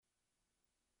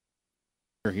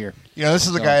here. You know, this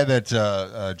is the guy that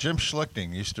Jim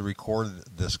Schlichting used to record.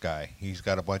 This guy, he's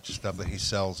got a bunch of stuff that he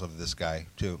sells of this guy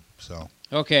too. So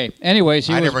okay. Anyways,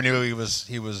 I never knew he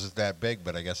was that big,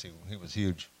 but I guess he was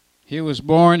huge. He was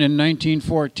born in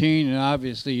 1914, and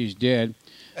obviously he's dead.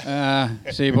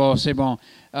 C'est bon.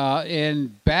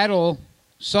 In Battle,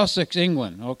 Sussex,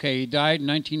 England. Okay, he died in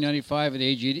 1995 at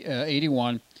age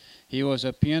 81. He was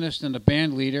a pianist and a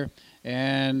band leader,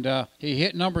 and he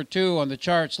hit number 2 on the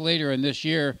charts later in this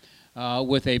year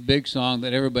with a big song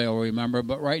that everybody will remember.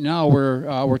 But right now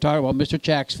we're talking about Mr.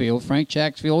 Chaxfield, Frank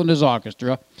Chaxfield and his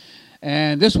orchestra,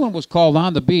 and this one was called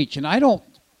 "On the Beach." And I don't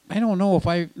know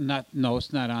if no,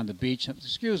 it's not "On the Beach."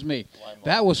 Excuse me, Limelight.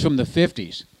 That was from the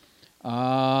 50s.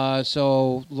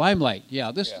 So Limelight,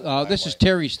 this is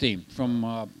Terry's theme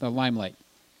from the Limelight.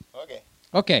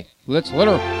 Okay, let's let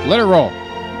her roll.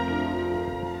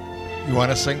 You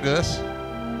want to sing this?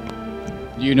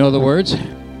 Do you know the words?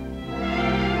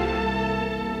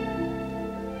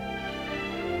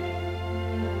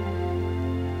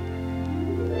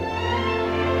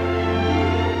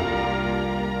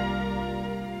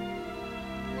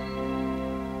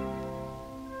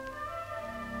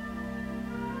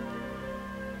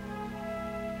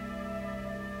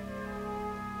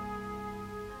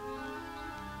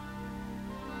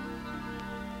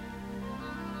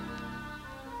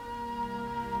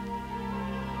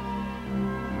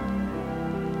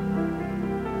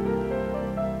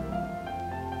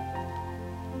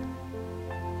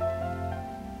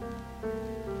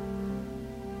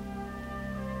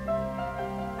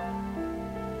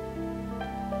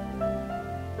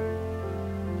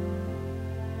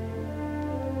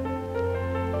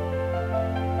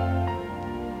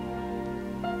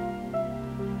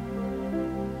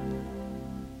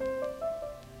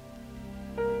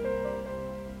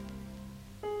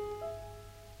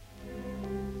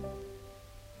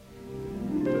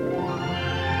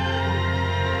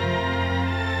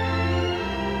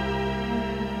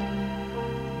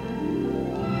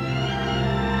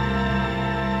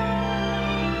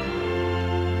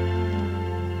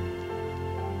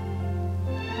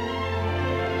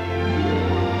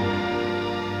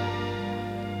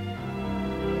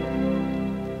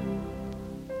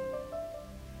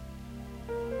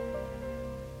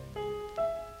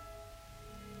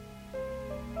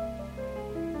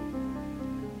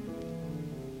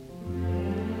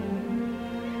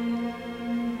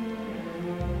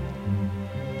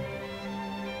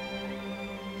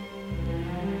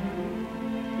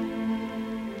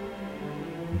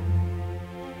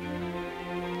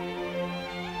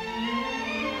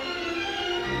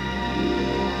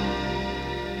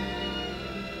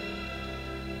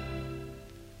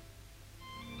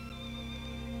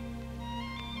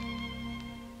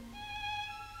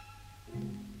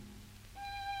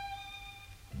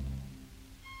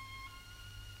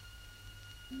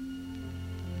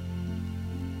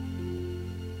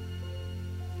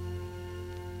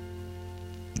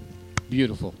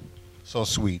 Beautiful. So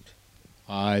sweet.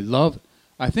 I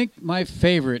think my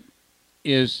favorite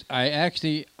is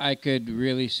I could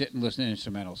really sit and listen to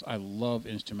instrumentals. I love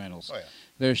instrumentals. Oh, yeah.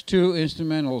 There's 2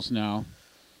 instrumentals now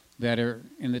that are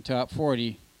in the top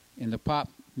 40 in the pop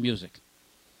music,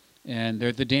 and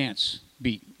they're the dance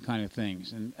beat kind of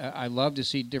things. And I love to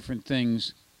see different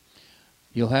things.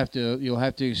 You'll have to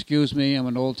excuse me. I'm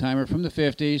an old timer from the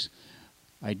 50s.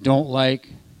 I don't like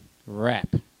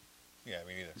rap. Yeah,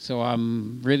 me neither. So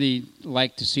I'm really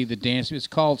like to see the dance. It's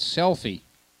called Selfie.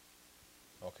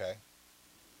 Okay.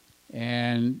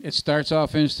 And it starts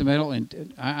off instrumental,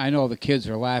 and I know the kids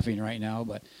are laughing right now,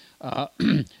 but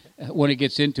when it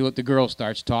gets into it, the girl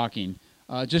starts talking.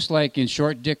 Just like in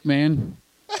Short Dick Man.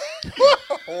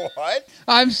 What?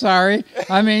 I'm sorry.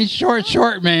 I mean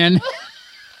Short Man.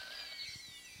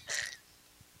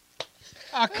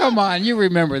 Oh, come on, you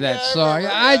remember that song.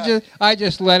 I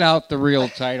just let out the real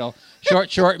title.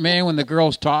 Short Man when the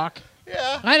girls talk.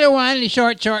 Yeah. I don't want any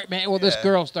short man. Well, this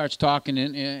girl starts talking,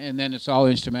 and then it's all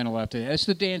instrumental after that. It's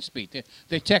the dance beat,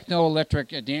 the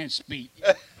techno-electric dance beat.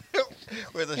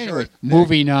 With a Anyway, short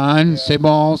moving on. C'est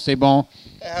bon.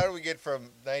 How do we get from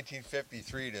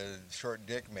 1953 to Short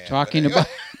Dick Man? Talking about...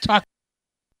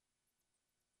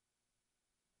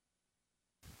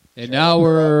 And now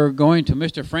we're going to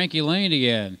Mr. Frankie Lane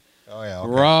again. Oh, yeah.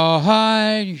 Okay.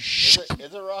 Rawhide. Is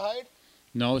it Rawhide?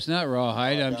 No, it's not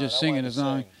Rawhide. Oh, I'm God, just I singing wanted a to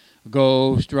song. sing.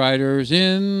 Ghost Riders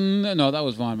in... No, that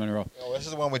was Vaughn Monroe. Oh, this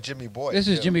is the one with Jimmy Boyd. This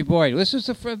is too. Jimmy Boyd. This is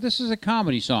a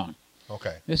comedy song.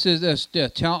 Okay. This is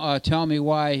Tell Me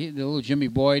Why. The little Jimmy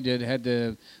Boyd that had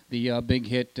the big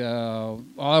hit. All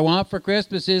I want for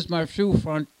Christmas is my shoe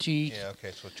front teeth. Yeah.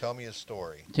 Okay. So tell me a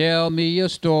story. Tell me a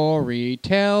story.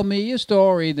 Tell me a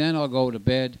story. Then I'll go to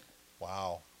bed.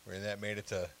 Wow. And that made it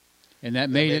to. And that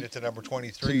made it to number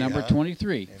 23. To number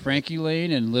 23. And Frankie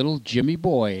Lane and little Jimmy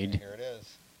Boyd. Here it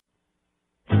is.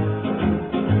 Tell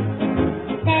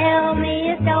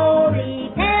me a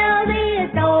story. Tell me a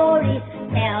story.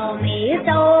 Tell me a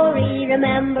story,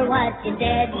 remember what you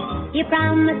said. You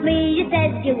promised me, you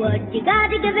said you would. You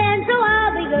gotta give in, so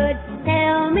I'll be good.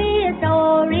 Tell me a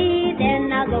story,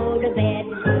 then I'll go to bed.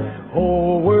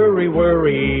 Oh, worry,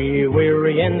 worry,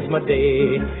 weary ends my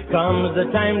day. Comes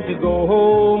the time to go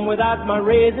home without my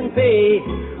raise and pay.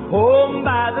 Home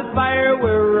by the fire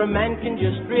where a man can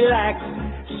just relax.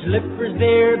 Slippers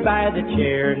there by the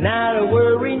chair, not a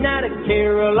worry, not a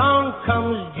care. Along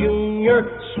comes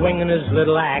Junior, swinging his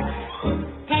little axe.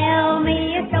 Tell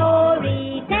me a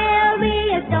story, tell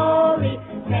me a story,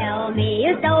 tell me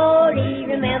a story,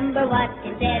 remember what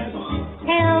you said.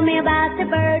 Tell me about the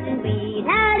bird and bee,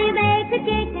 how do you make a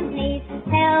chicken please?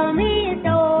 Tell me a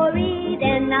story,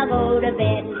 then I'll go to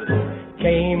bed.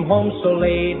 Came home so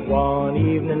late one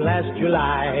evening last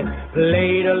July.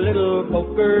 Played a little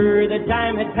poker, the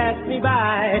time had passed me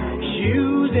by.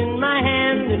 Shoes in my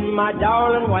hand and my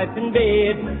darling wife in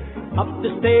bed. Up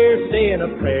the stairs saying a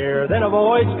prayer, then a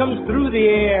voice comes through the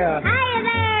air. Hiya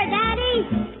there, Daddy,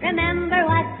 remember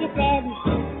what you said.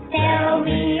 Tell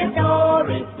me a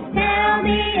story, tell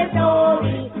me a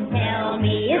story, tell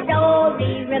me a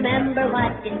story, remember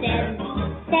what you said.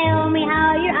 Tell me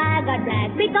how your eye got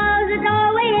black because it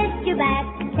always hits you back.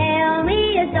 Tell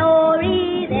me a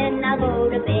story, then I'll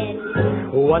go to bed.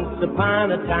 Once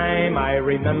upon a time, I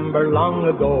remember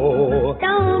long ago.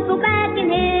 Don't go back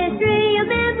in history, your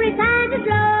memory's kind of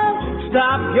slow.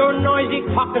 Stop your noisy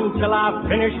talking till I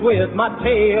finish with my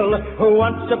tale.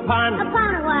 Once upon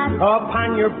what?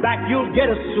 Upon your back you'll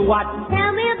get a swat.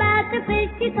 Tell me about the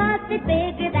fish you caught that's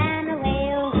bigger than a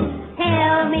whale.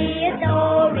 Tell me a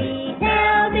story,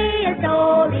 tell me a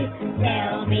story,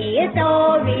 tell me a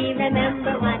story,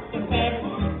 remember what you said.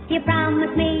 You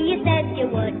promised me, you said you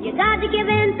would, you got to give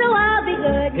in so I'll be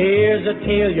good. Here's a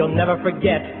tale you'll never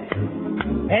forget,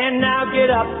 and now get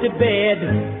up to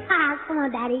bed. Come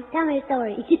on, Daddy, tell me a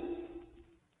story.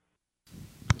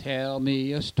 Tell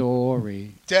me a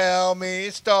story. Tell me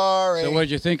a story. So what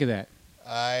did you think of that?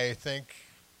 I think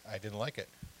I didn't like it.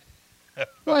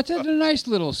 Well, it's a nice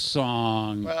little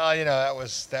song. Well, you know,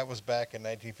 that was back in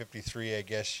 1953. I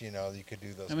guess, you know, you could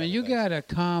do those. I mean, you got to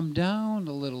calm down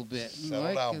a little bit.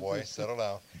 Settle down, boy. Settle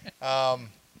down.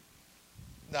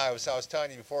 No, I was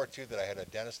telling you before, too, that I had a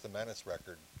Dennis the Menace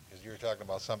record. Because you were talking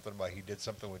about something about he did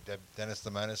something with Dennis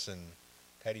the Menace and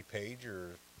Patty Page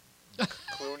or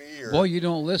Clooney. Or Boy, you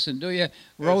don't listen, do you?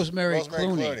 Rosemary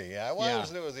Clooney. Yeah, well, yeah.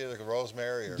 It was either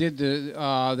Rosemary or...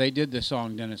 They did the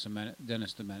song Dennis the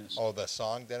Menace. Oh, the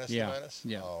song Dennis the Menace?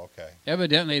 Yeah. Oh, okay.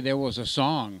 Evidently, there was a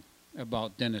song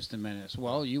about Dennis the Menace.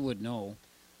 Well, you would know.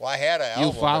 Well, I had an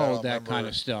album. You followed that kind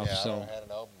of stuff. Yeah, so. I had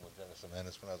an album with Dennis the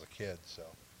Menace when I was a kid, so...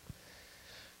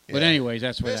 Yeah. But anyways,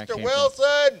 that's where that came Mr.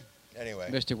 Wilson! From. Anyway.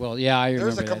 Mr. Wilson, yeah, I remember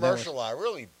There's a that. commercial, a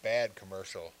really bad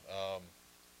commercial,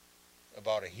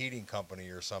 about a heating company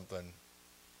or something,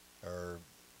 or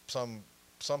some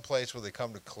place where they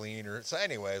come to clean, or so.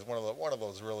 Anyways, one of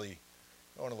those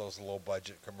low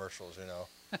budget commercials, you know.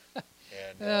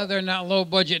 And they're not low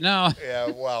budget now.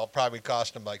 Yeah, well, probably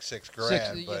cost them like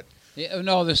 $6,000, but. Yeah,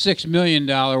 no, the $6 million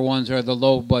ones are the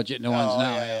low budget ones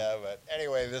now. Yeah, but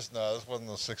anyway, this wasn't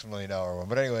the $6 million one.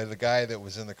 But anyway, the guy that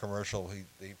was in the commercial,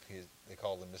 they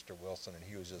called him Mr. Wilson, and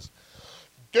he was just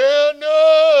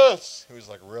Dennis. He was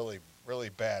like really, really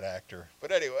bad actor.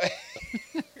 But anyway,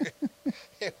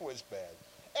 it was bad.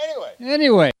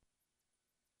 Anyway.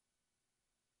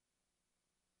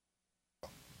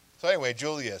 So anyway,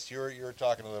 Julius, you were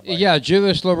talking a little bit. Yeah,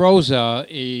 Julius LaRosa.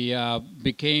 He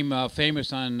became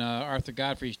famous on Arthur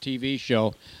Godfrey's TV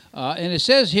show, and it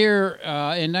says here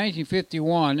in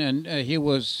 1951, and he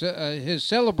was his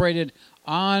celebrated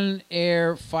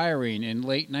on-air firing in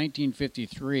late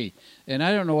 1953. And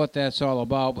I don't know what that's all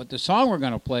about, but the song we're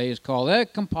going to play is called "E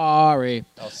Compare."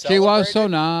 She was so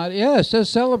not. Yeah, it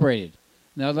says celebrated.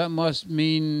 Now that must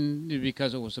mean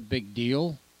because it was a big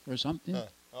deal or something.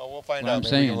 Oh, we'll find out.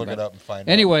 Maybe we can look it up and find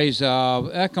out. Anyways,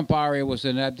 "E Compare" was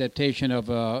an adaptation of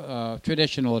a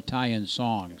traditional Italian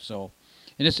song. So,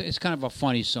 and it's kind of a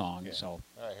funny song. Yeah. So, all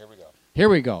right, here we go. Here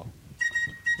we go.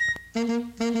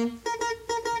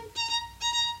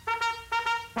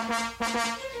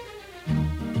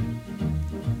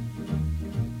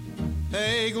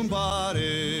 Ehi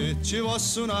compare, ci vuoi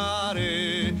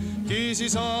suonare? Chi si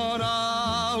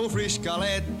suona un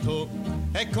friscaletto?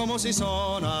 E come si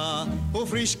suona un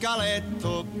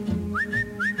friscaletto?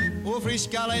 Un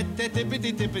friscaletto e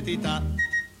tipiti tipiti ta.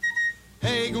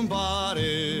 Ehi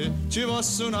compare, ci vuoi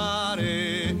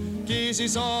suonare? Chi si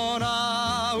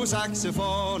suona un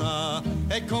saxofona?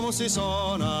 E come si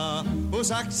suona un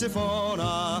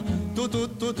saxofona? Tu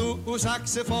un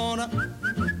saxofona.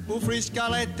 Un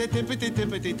friscaletto e tipiti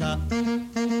tipiti ta.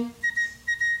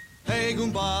 Ehi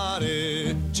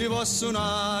compare, ci vuoi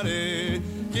suonare?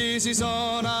 Chi si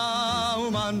suona un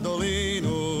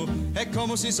mandolino? E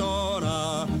come si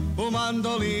suona un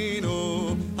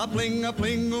mandolino? A pling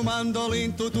un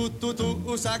mandolino, tu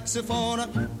un saxofona.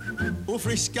 Un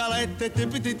friscaletto e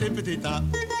tipiti tipiti ta.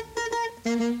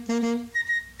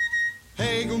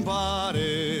 Ehi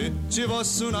compare, ci vuoi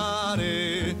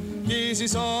suonare? Chi si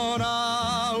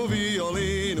suona un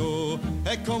violino?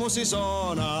 E come si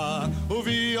suona un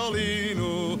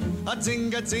violino? A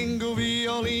zinga un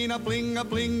violino, a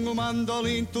pling un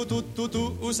mandolino, tu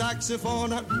un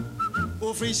saxofona.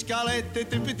 Un friscaletto e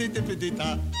tipiti tipiti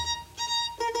ta.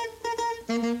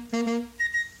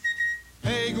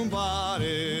 Ehi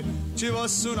compare, ci vuoi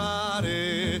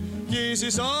suonare? Chi si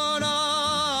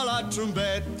suona la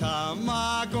trombetta?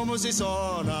 Ma come si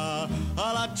suona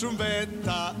la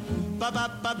trombetta? Pa pa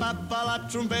pa pa pa la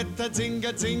trombetta,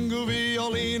 zinga zingu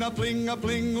violina, pling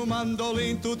un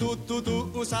mandolin, tu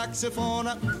un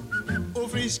saxofona, un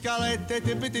friscaletto e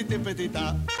tipiti tipiti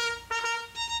ta.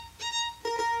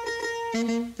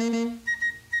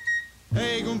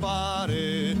 Ehi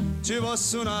compare, ci vuoi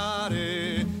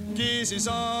suonare? Chi si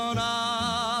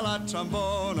suona la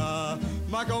trombona?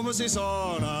 Ma come si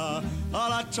suona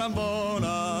la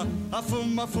trombona? A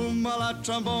fumma la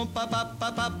trombona, pa pa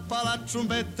pa pa pa la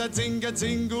trombetta, zinga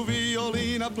zingu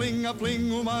violina, pling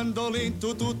un mandolin,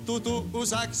 tu un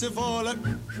saxofone,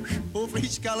 un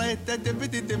friscaletto e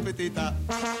tipiti tipiti ta.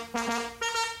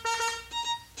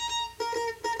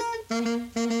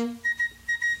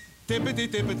 Tippity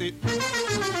tippity,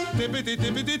 tippity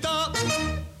tippity ta.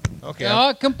 Okay.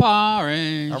 Oh, compare.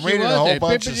 I'm reading a whole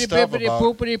bunch of stuff about-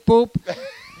 Poopity poop.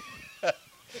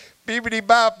 Beepity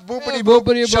bop, boopity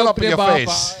boop. Shut up in your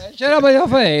face. Shut up in your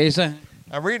face.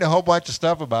 I'm reading a whole bunch of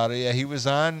stuff about it. Yeah, he was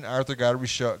on Arthur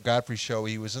Godfrey's show.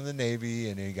 He was in the Navy,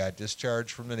 and he got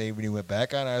discharged from the Navy, and he went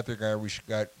back on Arthur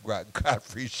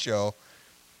Godfrey's show.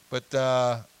 But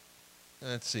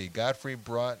let's see. Godfrey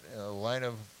brought a line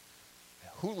of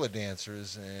hula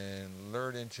dancers and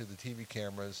lured into the TV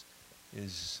cameras.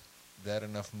 Is that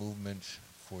enough movement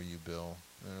for you, Bill?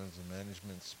 The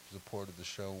management supported the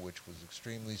show, which was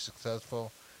extremely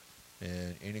successful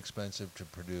and inexpensive to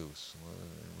produce.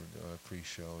 Free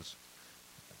shows,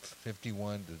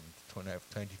 51 to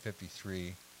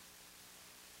 1953.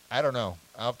 I don't know.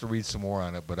 I'll have to read some more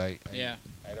on it, but I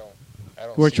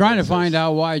don't. We're see trying what to it find says.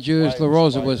 out why Julius Why he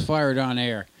was LaRosa was fired. fired on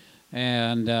air,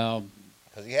 and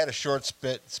Because he had a short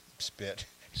spit.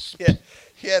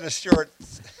 He had a short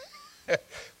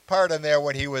part in there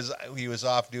when he was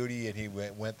off duty, and he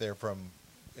went there from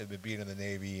being in the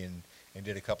Navy and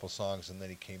did a couple songs, and then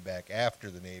he came back after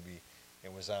the Navy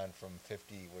and was on from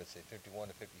 51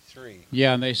 to 53.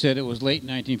 yeah, and they said it was late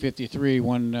 1953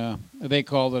 when they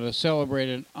called it a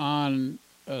celebrated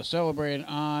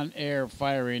on-air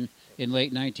firing in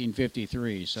late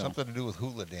 1953. So Something to do with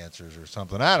hula dancers or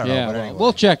something. I don't know. yeah, But well, anyway.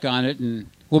 we'll check on it and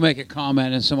we'll make a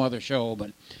comment in some other show.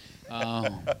 But All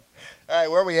right,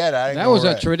 where are we at? I didn't that know was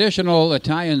where a we're at. traditional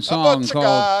Italian song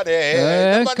called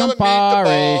Abbazzicate, Compare.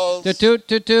 meatballs. Da toot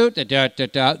toot toot da da da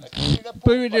da.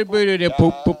 Boop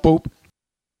boop boop boop.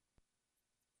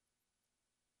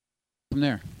 From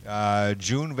there,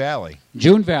 June Valley,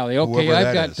 June Valley. Okay, Whoever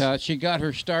I've that got. is. She got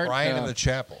her start. Crying in the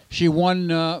Chapel. She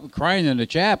won Crying in the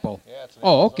Chapel. Yeah, it's an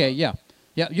Oh, Elvis okay, song. yeah.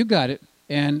 Yeah, you got it.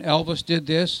 And Elvis did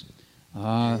this. He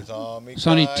was on me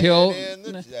Sonny crying Till, in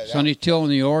the- yeah, that- Sonny Till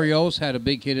and the Oreos had a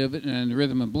big hit of it, and the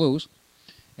Rhythm and Blues.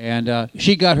 And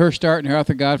she got her start in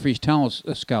Arthur Godfrey's Talent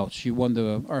Scouts. She won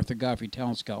the Arthur Godfrey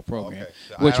Talent Scout program, Okay.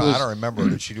 which I was don't remember.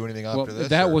 Did she do anything well, after this?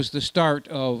 that or- was the start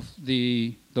of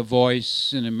the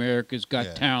Voice and America's Got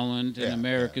Yeah. Talent and Yeah,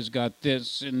 America's Got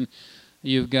This, and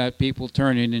you've got people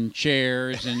turning in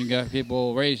chairs and you got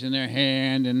people raising their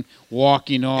hand and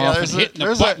walking off and hitting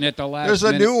the button at the last There's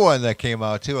minute. a new one that came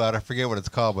out too. I forget what it's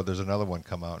called, but there's another one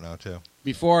come out now too.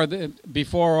 Before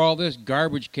all this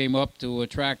garbage came up to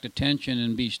attract attention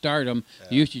and be stardom,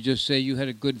 you used to just say you had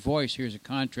a good voice. Here's a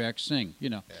contract, sing. You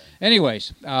know. Yeah.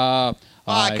 Anyways, I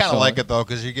kind so- of like it though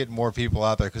because you're getting more people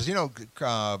out there. Because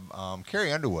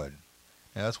Carrie Underwood,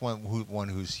 yeah, that's one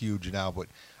who's huge now. But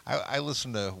I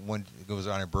listened to when it was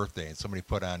on her birthday, and somebody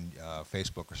put on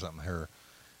Facebook or something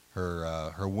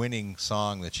her winning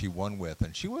song that she won with,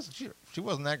 and she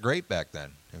wasn't that great back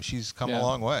then. And she's come a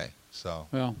long way. So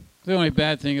Well, the only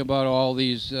bad thing about all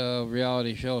these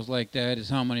reality shows like that is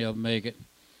how many of them make it.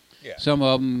 yeah, Some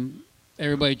of them,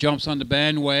 everybody jumps on the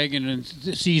bandwagon and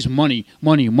sees money.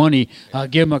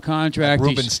 Give them a contract.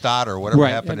 Ruben Stott or whatever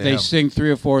happened to they him. sing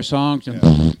 3 or 4 songs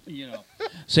and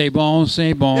say bon,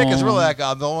 say bon. Yeah, because really, the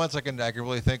only ones I can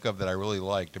really think of that I really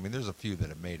liked. I mean, there's a few that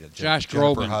have made it.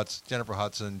 Jennifer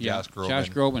Hudson, Josh Groban. Josh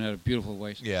Groban had a beautiful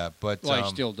voice. Yeah, but Well, he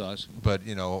still does. But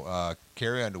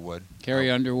Carrie Underwood.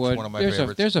 Carrie Underwood. Is one of my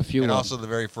favorites. There's a few. And of also them. the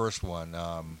very first one.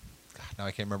 God, now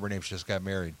I can't remember her name. She just got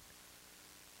married.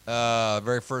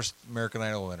 Very first American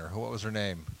Idol winner. What was her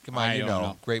name? Come on, I don't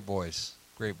know. Great voice.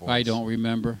 Great voice. I don't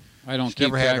remember. I don't She's keep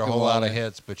never had track a of whole all lot of that.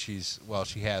 hits, but she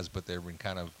has, but they've been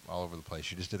kind of all over the place.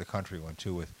 She just did a country one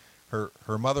too with her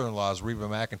mother-in-law is Reba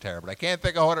McEntire, but I can't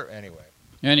think of what her.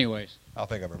 Anyways, I'll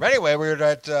think of her. But anyway, we were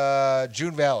at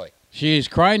June Valley. she's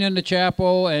crying in the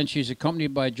chapel, and she's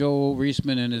accompanied by Joe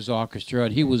Reisman and his orchestra,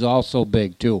 and he was also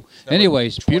big too. Number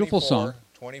Anyways, beautiful 24, song.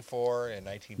 24 in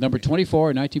 19. Number 24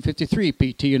 in 1953,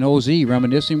 PT and OZ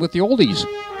reminiscing with the oldies.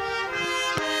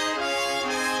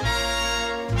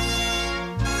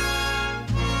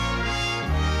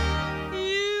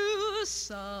 You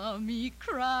saw me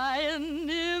crying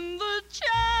in the chapel.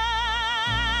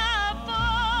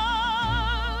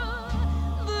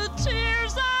 The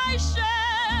tears I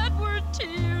shed were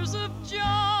tears of joy.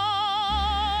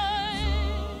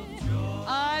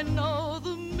 I know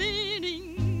the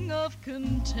meaning of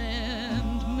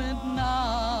contentment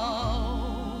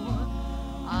now.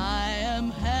 I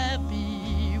am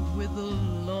happy with the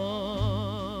Lord.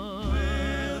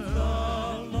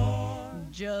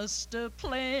 Just a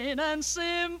plain and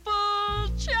simple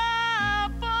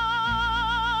chapel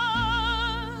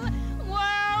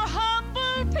where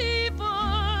humble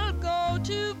people go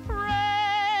to pray.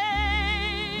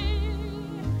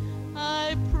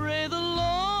 I pray the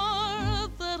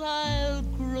Lord that I'll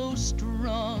grow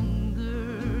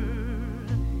stronger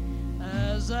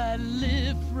as I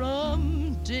live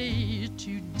from day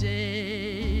to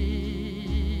day.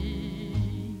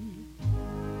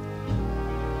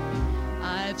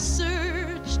 I've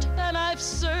searched and I've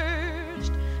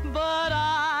searched, but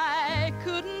I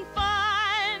couldn't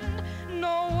find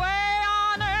no way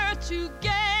on earth to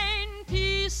gain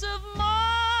peace of mind.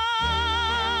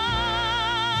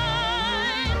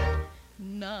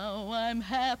 Now I'm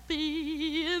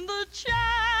happy in the chapel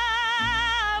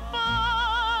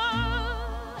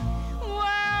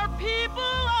where people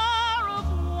are of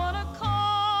one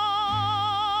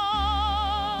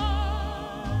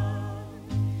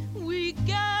accord. We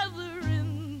gather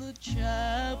in the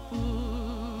chapel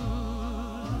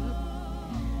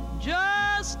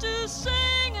just to sing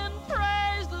and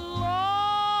praise the Lord.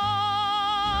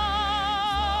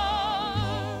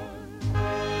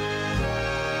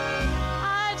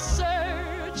 I've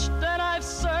searched and I've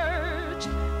searched,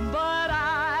 but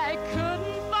I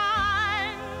couldn't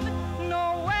find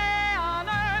no way on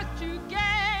earth to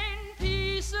gain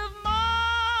peace of mind.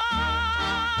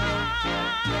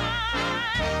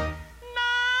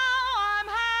 Now I'm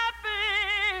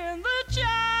happy in the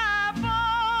chapel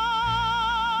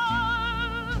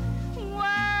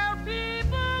where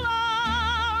people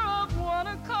are of one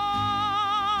accord.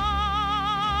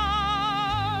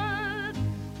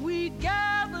 We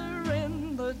gather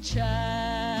in the chapel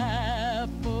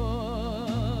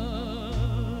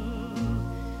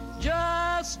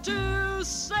just to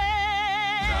sing,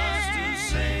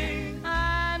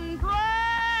 and praise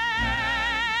the Lord.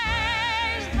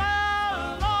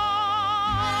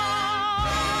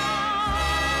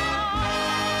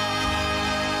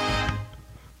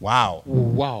 Wow.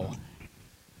 Wow.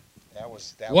 That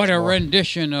was What a more-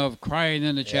 rendition of Crying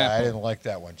in the Yeah, I Chapel. didn't like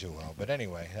that one too well. But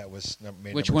anyway, that was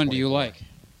made Which number one do you 24. like?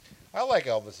 I like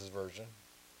Elvis's version,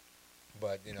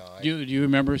 but Do you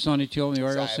remember Sonny Till and the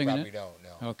Orioles I singing probably it? don't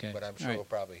know. Okay. But I'm sure All right. we'll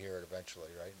probably hear it eventually,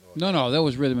 right? No, that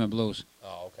was Rhythm and Blues.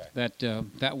 Oh, okay.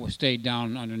 That was stayed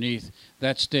down underneath.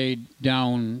 That stayed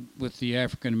down with the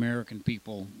African American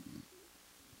people.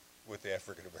 With the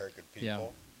African American Yeah.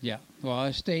 people. Yeah. Well,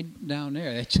 I stayed down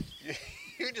there. That's,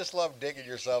 You just love digging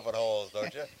yourself in holes,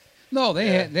 don't you? no, they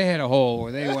had a hole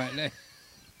where they went.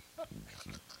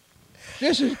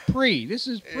 This is pre.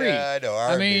 Yeah, I know.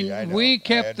 I R&B, mean, I know. we I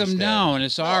kept them understand. down.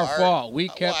 It's No, our R- fault. We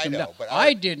well, kept I them know, down. but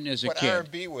I didn't as a but kid.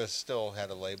 R&B was still had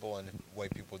a label, and the way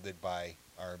people did buy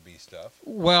R&B stuff.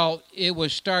 Well, it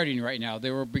was starting right now.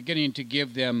 They were beginning to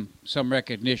give them some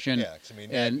recognition Yeah, 'cause, I mean,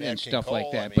 Nat and King stuff Cole,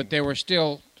 like that. I mean- but they were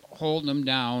still holding them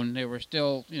down. They were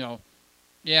still,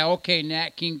 Yeah, okay,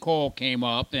 Nat King Cole came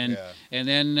up, and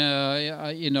then,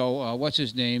 what's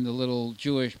his name, the little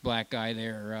Jewish black guy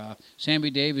there,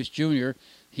 Sammy Davis Jr.,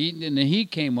 he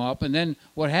came up, and then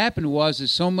what happened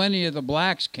was so many of the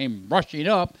blacks came rushing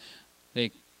up, they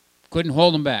couldn't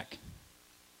hold them back.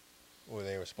 Well,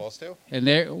 they were supposed to? And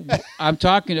I'm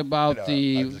talking about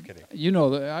I'm just kidding.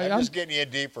 I'm just getting you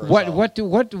deeper. What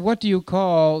do you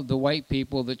call the white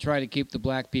people that try to keep the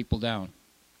black people down?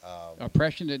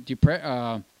 Oppression,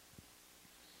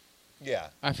 yeah.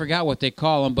 I forgot what they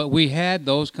call them, but we had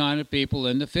those kind of people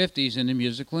in the 50s in the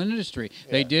musical industry.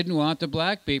 Yeah. They didn't want the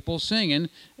black people singing,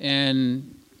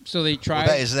 and so they tried.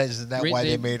 Well, isn't that why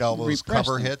they made all those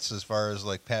cover hits as far as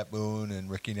like Pat Boone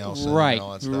and Ricky Nelson and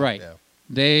all that stuff? Right. Yeah.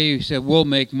 They said, we'll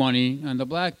make money on the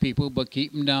black people, but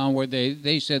keep them down where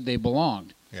they said they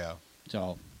belonged. Yeah.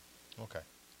 So. Okay.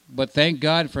 But thank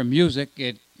God for music,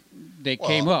 they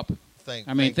came up. Thank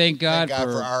God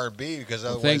for R&B, because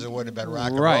otherwise it wouldn't have been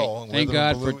rock and roll. And thank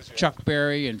God for Chuck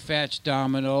Berry and Fats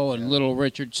Domino and Little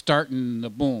Richard starting the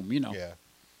boom. Yeah,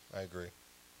 I agree.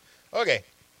 Okay,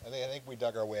 I think we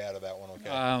dug our way out of that one. Okay.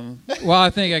 Well, I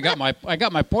think I got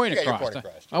my point across.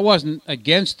 I wasn't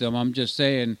against them. I'm just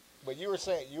saying. But you were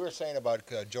saying about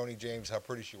Joni James, how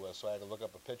pretty she was. So I had to look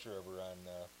up a picture of her on.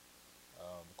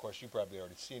 Of course, you probably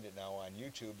already seen it now on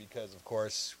YouTube, because of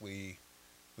course we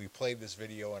played this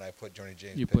video and I put Joni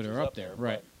James. You put her up there,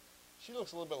 right? She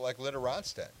looks a little bit like Linda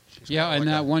Ronstadt. And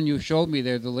that one you showed me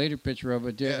there, the later picture of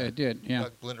it did. Yeah.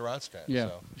 Like Linda Ronstadt. Yeah.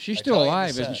 So. She's still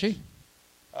alive, isn't she?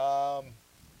 Let's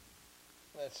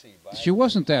see. She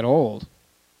wasn't that old.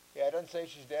 Yeah, it doesn't say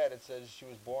she's dead. It says she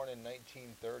was born in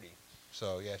 1930.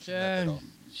 So, yeah, she's not that old.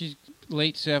 She's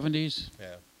late 70s.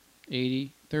 Yeah.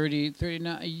 80, 30,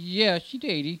 39. Yeah, she's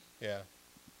 80. Yeah.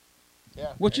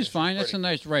 Yeah. Which is fine. That's a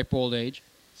nice ripe old age.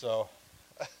 So,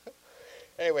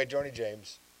 anyway, Joni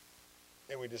James.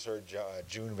 And we just heard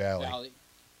June Valley.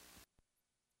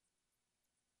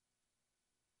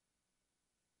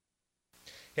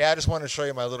 Yeah, I just wanted to show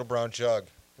you my little brown jug.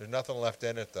 There's nothing left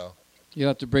in it, though. You'll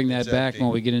have to bring that back when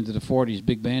we get into the 40s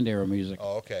big band era music.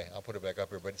 Oh, okay. I'll put it back up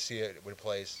here. But see it when it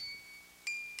plays.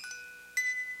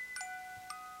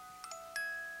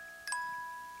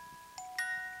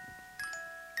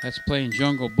 That's playing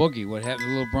Jungle Boogie. What happened to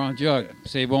the little brown jug?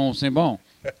 C'est bon, c'est bon.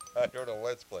 I don't know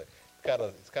what it's playing.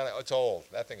 It's old.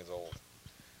 That thing is old.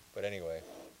 But anyway,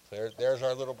 there's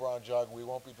our little brown jug. We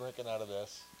won't be drinking out of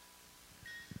this.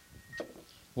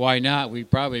 Why not? We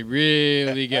probably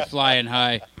really get flying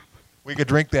high. We could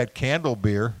drink that candle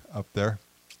beer up there.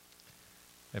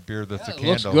 That beer that's a candle.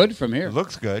 It looks good from here. It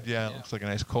looks good, yeah. It looks like a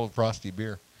nice cold frosty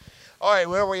beer. All right,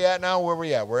 where are we at now? We're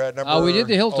at number... Oh, we did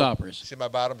the Hilltoppers. See my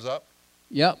bottoms up?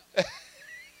 Yep.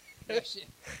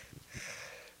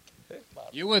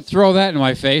 You would throw that in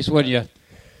my face, wouldn't you?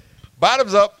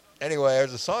 Bottoms up. Anyway,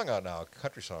 there's a song out now, a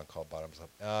country song called Bottoms Up.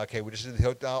 Okay, we just did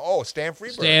the Stan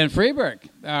Freberg. Stan Freberg,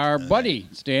 our buddy,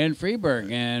 Stan Freberg,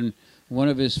 and one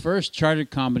of his first charted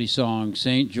comedy songs,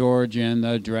 St. George and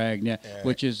the Dragnet,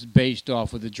 which is based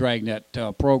off of the Dragnet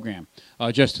program.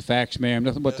 Just the facts, ma'am.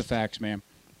 Nothing but the facts, ma'am.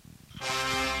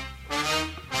 I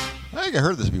think I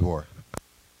heard this before.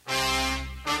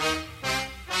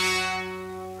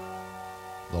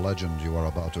 The legend you are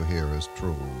about to hear is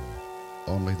true.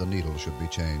 Only the needle should be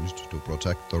changed to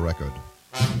protect the record.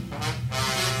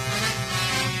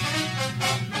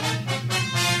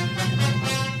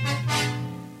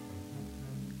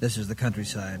 This is the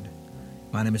countryside.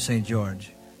 My name is St.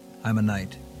 George. I'm a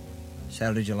knight.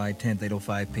 Saturday, July 10th,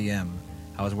 8:05 p.m.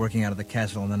 I was working out of the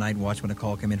castle on the night watch when a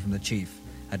call came in from the chief.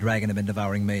 A dragon had been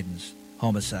devouring maidens.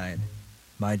 Homicide.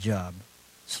 My job.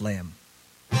 Slay him.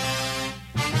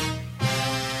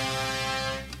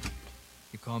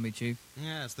 You call me, Chief?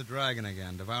 Yeah, it's the dragon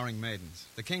again, devouring maidens.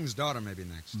 The king's daughter may be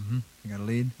next. Mm-hmm. You got a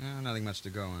lead? Nothing much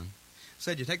to go on.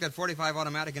 Said you take that .45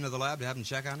 automatic into the lab to have them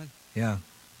check on it? Yeah.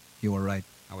 You were right.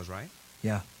 I was right?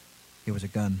 Yeah. It was a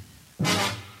gun.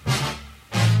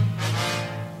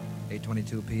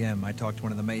 8:22 p.m. I talked to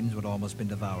one of the maidens who had almost been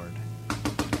devoured.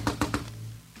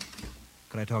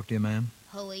 Could I talk to you, ma'am?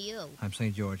 Who are you? I'm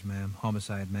St. George, ma'am.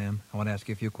 Homicide, ma'am. I want to ask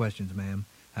you a few questions, ma'am.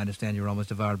 I understand you were almost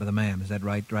devoured by the ma'am. Is that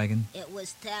right, Dragon? It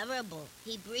was terrible.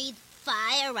 He breathed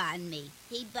fire on me.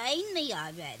 He burned me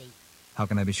already. How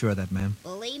can I be sure of that, ma'am?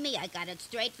 Believe me, I got it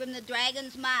straight from the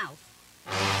dragon's mouth.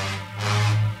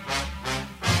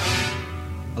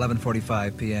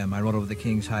 11:45 p.m. I rode over the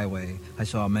King's Highway. I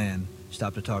saw a man.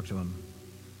 Stopped to talk to him.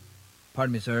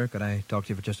 Pardon me, sir. Could I talk to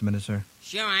you for just a minute, sir?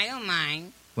 Sure, I don't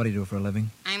mind. What do you do for a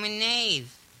living? I'm a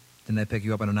knave. Didn't they pick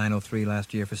you up on a 903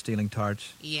 last year for stealing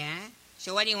tarts? Yeah?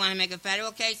 So what, do you want to make a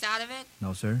federal case out of it?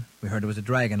 No, sir. We heard there was a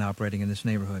dragon operating in this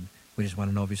neighborhood. We just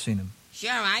want to know if you've seen him. Sure,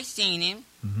 I seen him.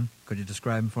 Mm-hmm. Could you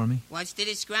describe him for me? What's to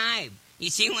describe? You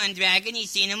see one dragon, you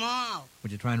seen them all.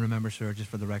 Would you try and remember, sir, just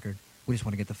for the record? We just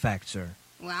want to get the facts, sir.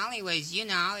 Well, he was, he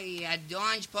had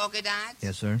orange polka dots.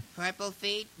 Yes, sir. Purple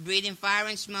feet, breathing fire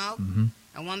and smoke. Mm-hmm.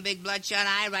 And one big bloodshot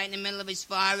eye right in the middle of his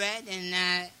forehead,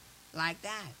 and, like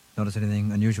that. Notice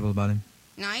anything unusual about him?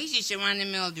 No, he's just a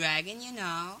run-of-the-mill dragon, you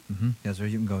know. Mm-hmm. Yes, sir,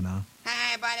 you can go now.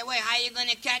 Hey, by the way, how you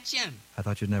gonna catch him? I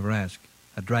thought you'd never ask.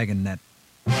 A dragon net.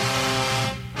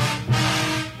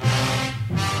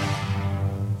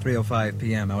 3:05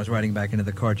 p.m. I was riding back into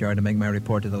the courtyard to make my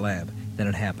report to the lab. Then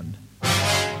it happened.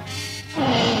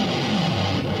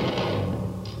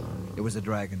 It was a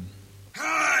dragon.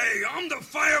 Hey, I'm the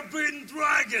fire-breathing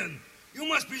dragon. You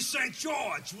must be St.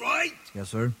 George, right? Yes,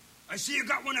 sir. I see you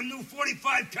got one of them new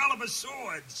 45 caliber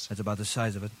swords. That's about the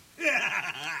size of it.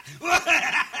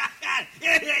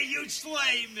 You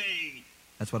slay me.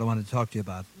 That's what I wanted to talk to you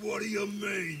about. What do you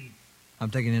mean? I'm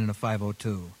taking in a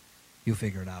 502. You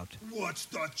figure it out. What's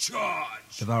the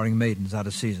charge? Devouring maidens out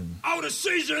of season. Out of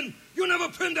season? You never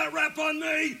pinned that rap on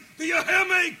me. Do you hear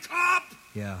me, cop?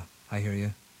 Yeah, I hear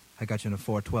you. I got you in a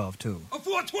 412, too. A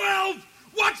 412?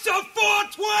 What's a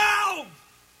 412?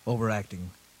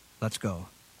 Overacting. Let's go.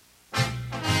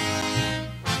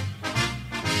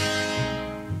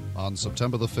 On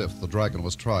September the 5th, the dragon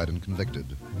was tried and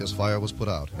convicted. His fire was put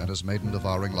out and his maiden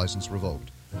devouring license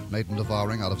revoked. Maiden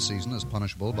devouring out of season is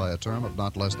punishable by a term of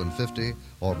not less than 50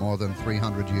 or more than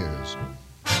 300 years.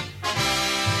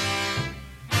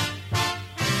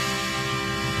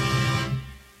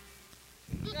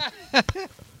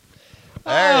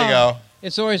 There you go.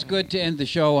 It's always good to end the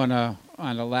show on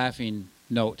a laughing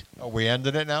note. Are we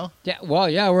ending it now? Yeah. Well,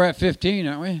 yeah, we're at 15,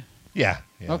 aren't we? Yeah.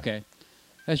 Okay.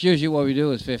 That's usually what we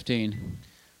do is 15.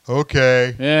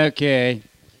 Okay. Okay.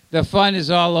 The fun is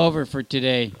all over for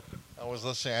today. I was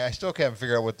listening. I still can't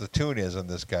figure out what the tune is on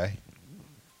this guy.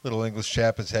 Little English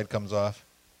chap, his head comes off.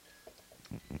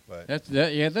 But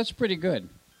That's pretty good.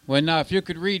 Well, now, if you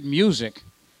could read music,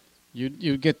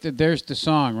 you get there's the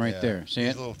song right there. See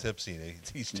he's it? a little tipsy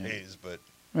these days, but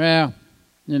Well,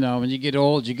 when you get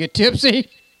old, you get tipsy.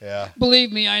 yeah.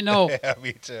 Believe me, I know. Yeah,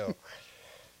 me too.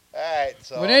 All right.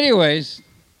 So. But anyways,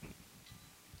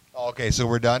 Okay, so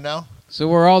we're done now. so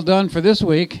we're all done for this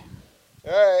week.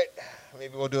 All right.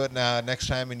 Maybe we'll do it now next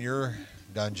time in your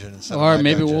dungeon instead of Or my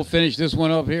maybe dungeon. we'll finish this one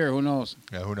up here. Who knows?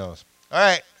 Yeah, who knows? All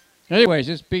right. Anyways,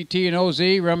 it's BT and OZ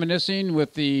reminiscing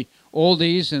with the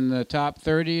oldies in the top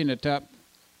 30 and the top...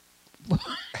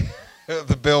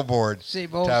 The Billboard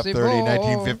Sibo, Top 30, Sibo.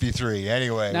 1953.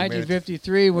 Anyway. we made it-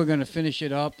 1953, we're going to finish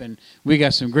it up, and we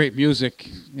got some great music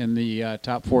in the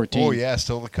top 14. Oh, yeah,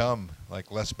 still to come. Like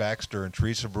Les Baxter and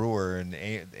Teresa Brewer and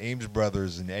Ames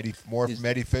Brothers and more from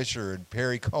Eddie Fisher and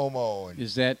Perry Como and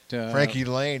Is that... Frankie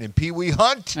Lane and Pee Wee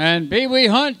Hunt. And Pee Wee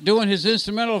Hunt doing his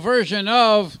instrumental version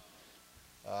of...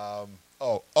 Oh.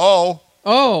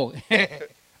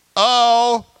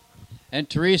 Oh. And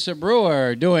Teresa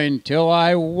Brewer doing Till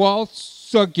I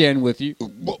Waltz Again With You.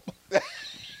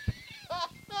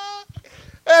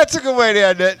 That's a good way to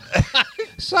end it.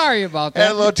 Sorry about that.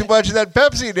 Had a little too much of that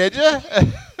Pepsi, did you?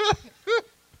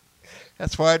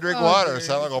 That's why I drink water. dear.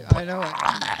 So I'm I know.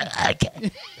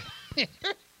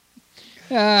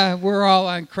 We're all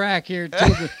on crack here,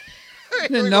 too.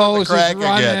 The nose is crack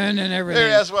running again. and everything.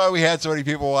 That's why we had so many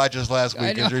people watch us last I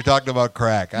week, because know. we were talking about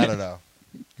crack. I don't know.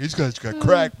 These guys got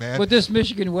crack, man. With this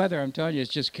Michigan weather, I'm telling you,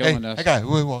 it's just killing us. I got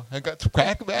some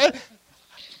crack, man.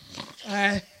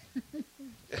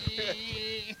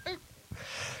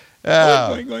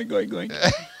 Going.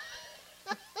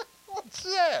 What's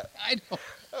that? I know.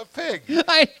 A pig.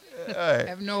 I All right.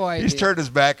 have no idea. He's turned his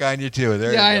back on you, too.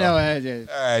 There Yeah, you I go. know. I did.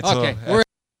 All right. Okay. So,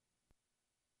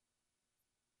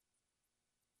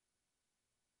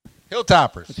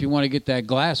 Hilltoppers. If you want to get that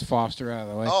glass Foster out of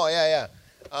the way. Oh, yeah.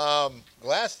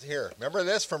 Glass here. Remember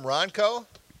this from Ronco?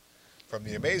 From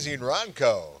the amazing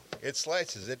Ronco. It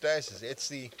slices, it dices. It's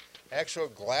the actual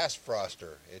glass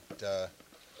froster.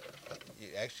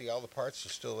 Actually, all the parts are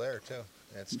still there, too.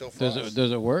 And it's still frost.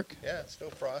 Does it work? Yeah, it's still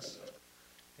frost.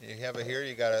 And you have it here.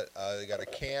 You got a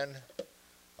can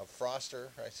of froster.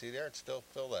 Right, see there? It's still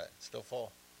that. It's still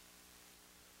full.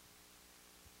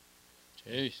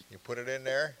 Jeez. You put it in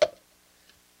there.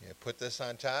 You put this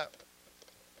on top,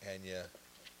 and you.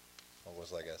 What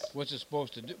was I guess? What's it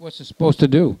supposed to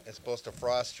do? It's supposed to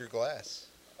frost your glass.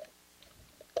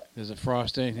 Does it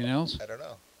frost anything else? I don't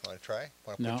know. Want to try?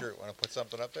 Want No. to put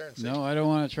something up there and see? No, I don't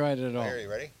want to try it at all. Here, you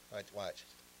ready? Watch.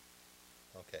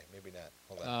 Okay, maybe not.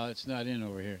 Hold on. It's not in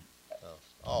over here.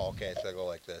 Oh, okay. So I go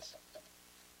like this.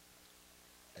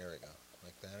 There we go.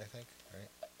 Like that, I think.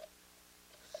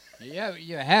 Yeah,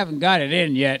 you haven't got it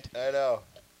in yet. I know.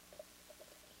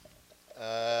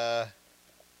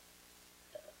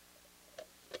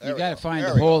 You got to find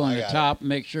the hole on the top and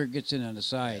make sure it gets in on the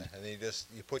side. Yeah, and then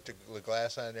you put the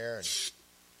glass on there and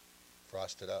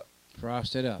frost it up.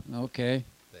 Frost it up. Okay.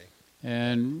 See?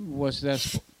 And what's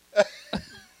that?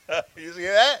 You see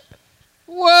that?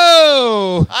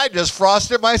 Whoa! I just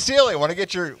frosted my ceiling. Want to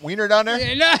get your wiener down there?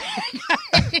 Yeah, no.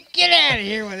 Get out of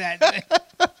here with that thing.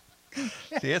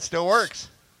 See, it still works.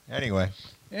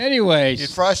 Anyways, you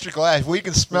frost your glass. We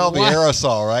can smell the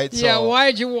aerosol, right? Yeah. So,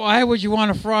 Why would you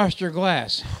want to frost your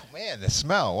glass? man, the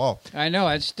smell. Whoa. I know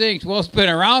it stinks. Well, it's been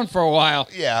around for a while.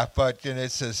 Yeah, but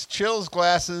it says chills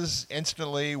glasses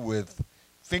instantly with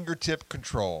fingertip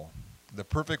control. The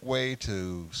perfect way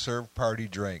to serve party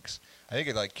drinks. I think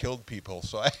it killed people,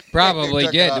 so I probably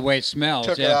did the way it smells.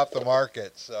 Took it off the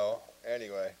market. So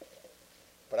anyway,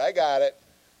 but I got it.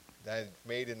 I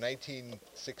made in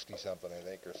 1960 something, I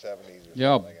think, or 70s. Or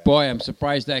Yo, boy, I'm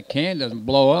surprised that can doesn't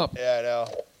blow up. Yeah, I know.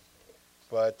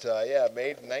 But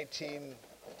made in I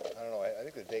don't know. I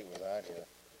think the date was on here.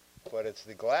 But it's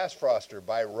the Glass Froster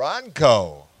by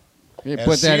Ronco. You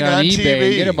put that on eBay TV.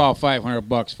 and get about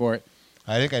 $500 for it.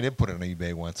 I think I did put it on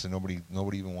eBay once, and nobody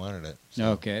even wanted it.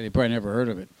 So. Okay, they probably never heard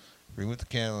of it. Bring with the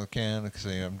can. I'm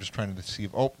just trying to see.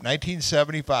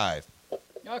 1975.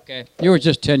 Okay. You were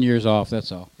just 10 years off,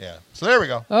 that's all. Yeah. So there we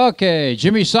go. Okay,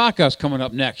 Jimmy Sacco's coming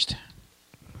up next.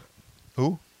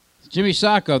 Who? Jimmy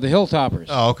Sacco, the Hilltoppers.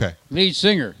 Oh, okay. Lead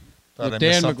singer. Thought With I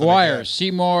missed Dan something McGuire, again.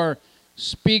 Seymour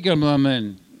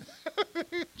Spiegelman.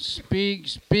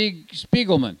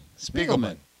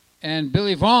 Spiegelman. And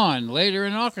Billy Vaughn, later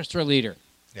an orchestra leader.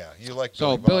 Yeah, you like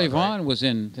So Billy Vaughn right? was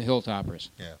in the Hilltoppers.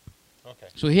 Yeah. Okay.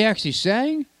 So he actually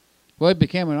sang? Well, he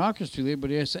became an orchestra leader,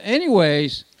 but he has,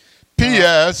 anyways.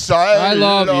 P.S. I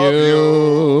love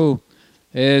you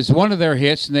is one of their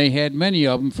hits, and they had many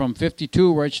of them from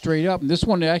 52 right straight up. And this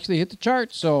one actually hit the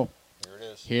charts, so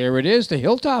here it is, the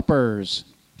Hilltoppers.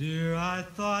 Dear, I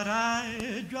thought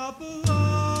I'd drop a line.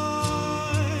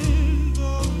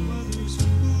 The weather's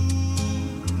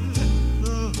cool,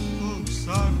 the folks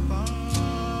are fine.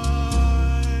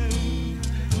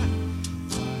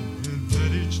 I'm in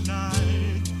bed each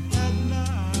night at 9.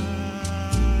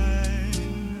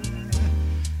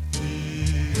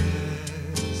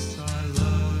 P.S. I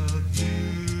love you.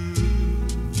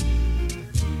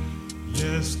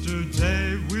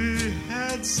 Yesterday we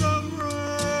had some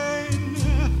rain,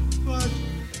 but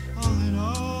all in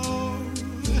all,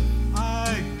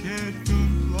 I can't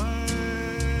complain.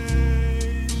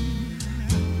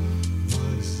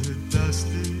 Was it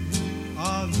dusty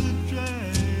on the drain?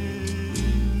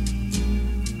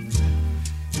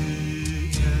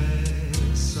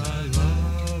 P.S. I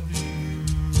love you.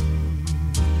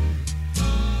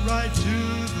 Right to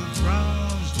the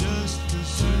Browns just as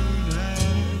soon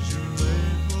as you're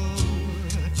able.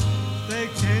 They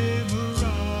came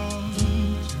around to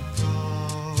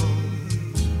call.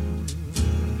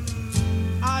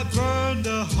 I burned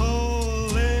a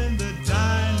hole in the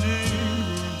dining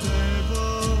room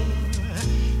table,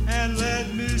 and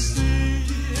let me see,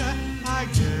 I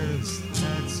guess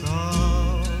that's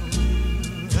all.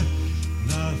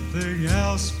 Nothing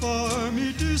else for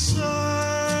me to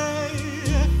say,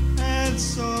 and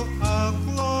so I'll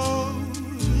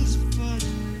close. But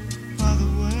by the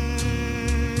way,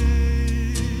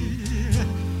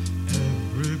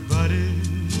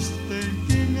 everybody's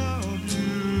thinking of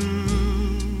you.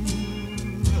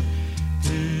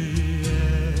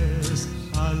 P.S.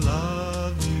 I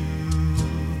love you.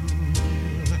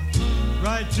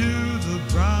 Right to the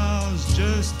Browns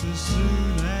just as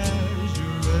soon as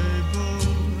you're able.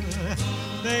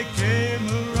 They came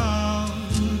around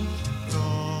to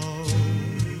call.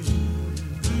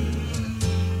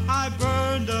 I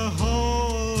burned a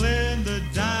hole in the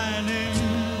dining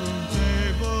room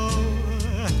table,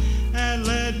 and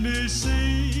let me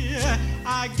see,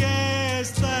 I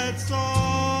guess that's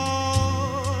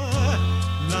all.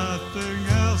 Nothing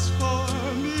else for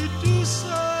me to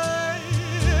say,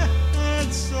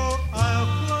 and so I'll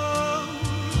close.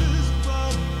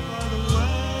 But by the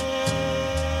way,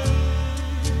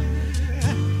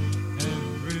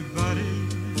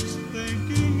 everybody's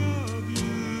thinking of you.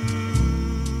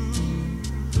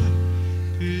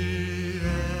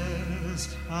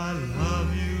 P.S. I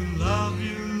love you, love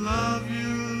you, love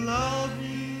you, love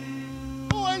you.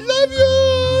 Oh, I love you.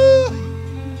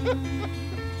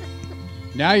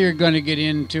 Now you're going to get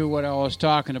into what I was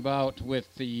talking about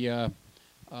with the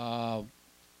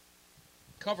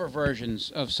cover versions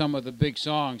of some of the big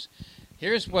songs.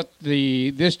 Here's what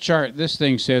this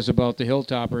thing says about the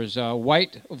Hilltoppers.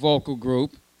 White vocal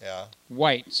group. Yeah.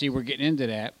 White. See, we're getting into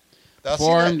that. Now, see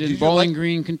formed that- in did you Bowling like-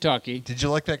 Green, Kentucky. Did you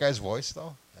like that guy's voice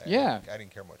though? Yeah. I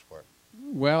didn't care much for it.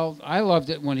 Well, I loved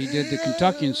it when he did the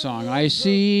Kentuckian song. I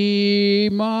see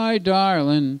my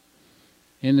darling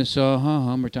in the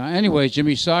summertime. Anyways,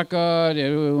 Jimmy Saka,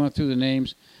 we went through the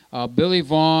names. Billy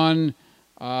Vaughn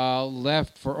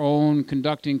left for own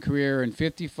conducting career in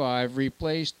 '55,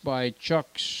 replaced by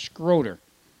Chuck Schroeder.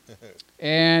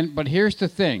 But here's the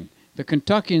thing: the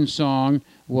Kentuckian song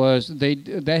was that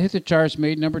hit the charts,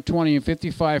 made number 20 in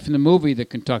 '55 from the movie The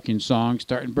Kentuckian Song,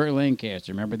 starring Burt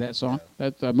Lancaster. Remember that song?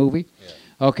 That movie?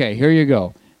 Yeah. Okay, here you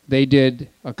go. They did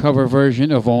a cover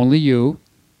version of "Only You."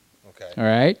 Okay. All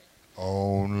right.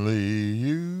 Only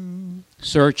You.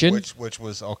 Searchin'. Which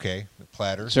was okay.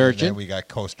 Platters. Searchin'. And then we got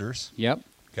Coasters. Yep.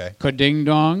 Okay. Ka-Ding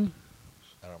Dong.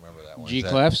 I don't remember that one. G Is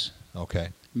that- Clefs. Okay.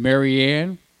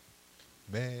 Marianne.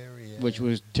 Marianne. Which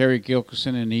was Terry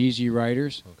Gilkyson and the Easy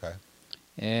Riders. Okay.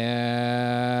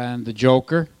 And the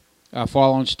Joker,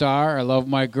 Fallen Star, I Love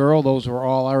My Girl. Those were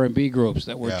all R&B groups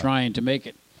that were Yeah. trying to make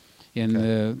it in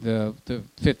the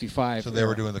 55. So they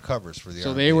were doing the covers for the So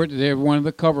R&B. they were one of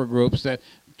the cover groups that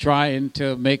trying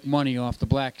to make money off the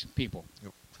black people.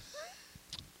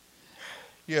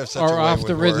 You have such Or a way off with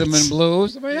the rhythm words. and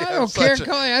blues. I mean, You I have don't care. such a-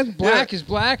 Color. Black is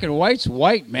black and white's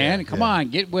white, man. Come on,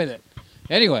 get with it.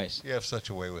 Anyways, You have such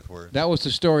a way with words. that was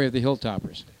the story of the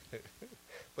Hilltoppers.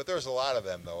 But there's a lot of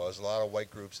them, though. There's a lot of white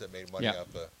groups that made money Yeah.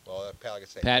 off the. Well, I could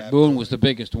say Pat Boone was the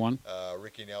biggest one.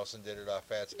 Ricky Nelson did it off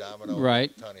Fats Domino.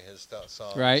 Right. A ton of his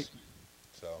songs. Right.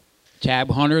 So.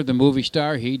 Tab Hunter, the movie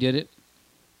star, he did it.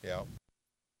 Yeah.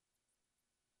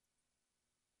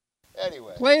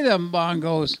 Anyway. Play them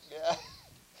bongos. Yeah.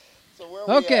 So where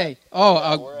we Okay. at? Oh,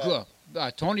 Yeah, we're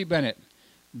at- Tony Bennett.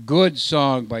 Good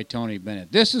song by Tony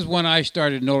Bennett. This is when I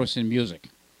started noticing music.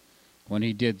 When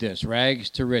he did this, Rags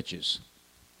to Riches.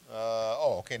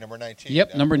 Okay, number 19.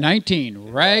 Yep, Now, number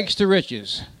 19, Rags to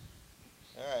Riches.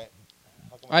 All right.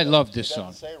 How come I it love doesn't- this it song.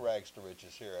 doesn't say Rags to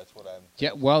Riches here. That's what I'm.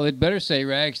 Yeah, well, it better say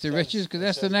Rags to Riches because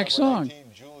that's the says next number song.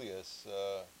 19, Julius.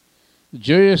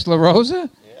 Julius La Rosa?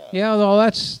 Yeah, no,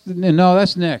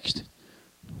 that's next.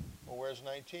 Well, where's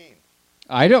 19?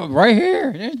 I don't. Right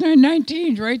here. There's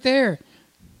 19 right there.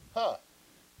 Huh.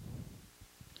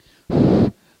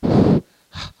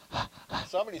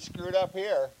 Somebody screwed up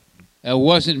here. It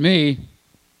wasn't me.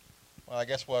 Well, I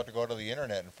guess we'll have to go to the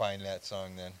internet and find that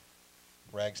song then.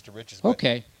 Rags to Riches. But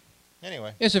Okay.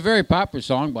 Anyway. It's a very popular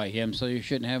song by him, so you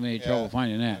shouldn't have any trouble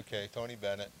finding that. Okay, Tony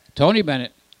Bennett. Tony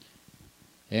Bennett.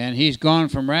 And he's gone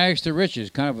from rags to riches,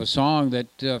 kind of a song that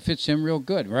fits him real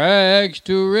good. Rags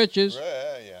to riches.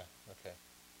 Yeah, okay.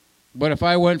 But if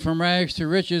I went from rags to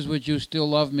riches, would you still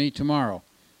love me tomorrow?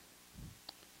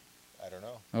 I don't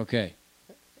know. Okay.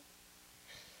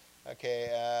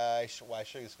 Okay, I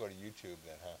should just go to YouTube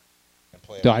then, huh? And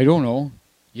play it. I don't know.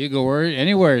 You go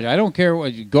anywhere. I don't care.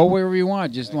 You go wherever you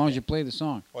want, just as long as you play the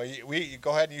song. Well, you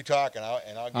go ahead and you talk, and I'll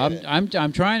get it.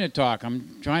 I'm trying to talk.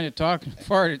 I'm trying to talk and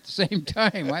fart at the same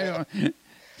time. I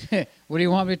don't. What do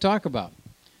you want me to talk about?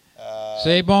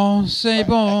 C'est bon, c'est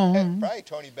bon. Probably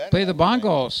Tony Bennett. Play the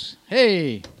bongos.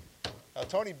 Hey.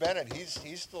 Tony Bennett, he's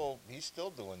still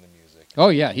doing the music. Oh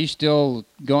yeah, he's still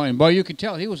going. Boy, you could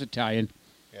tell he was Italian.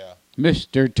 Yeah.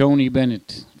 Mr. Tony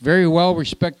Bennett, very well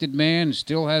respected man.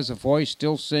 Still has a voice.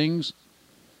 Still sings.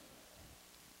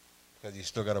 Because he's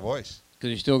still got a voice. Because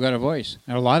he's still got a voice.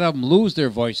 And a lot of them lose their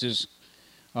voices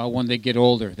when they get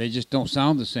older. They just don't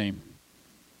sound the same.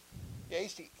 Yeah,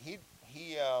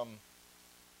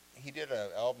 he did an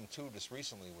album too just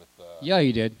recently with. Yeah,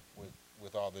 he did.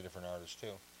 With all the different artists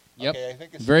too. Yep. Okay, I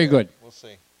think it's very good. We'll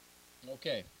see.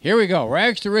 Okay. Here we go.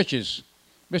 Rags to Riches.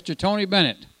 Mr. Tony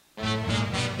Bennett.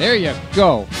 There you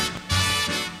go.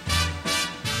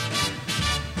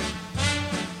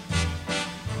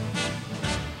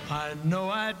 I know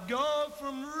I'd go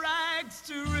from rags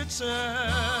to riches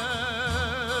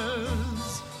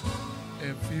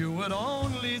if you would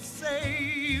only say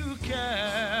you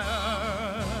care.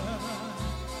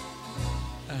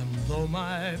 And though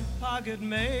my pocket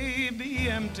may be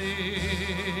empty,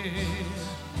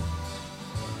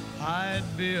 I'd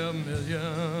be a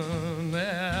millionaire.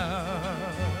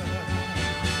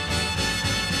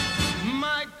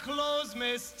 My clothes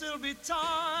may still be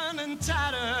torn and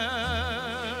tattered,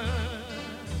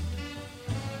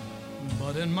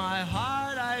 but in my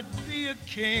heart I'd be a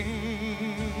king.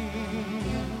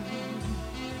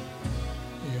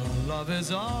 Your love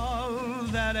is all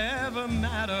that ever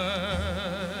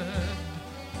mattered.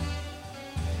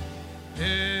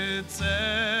 It's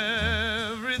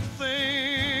everything.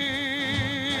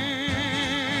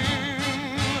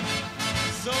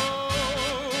 So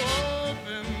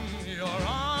open your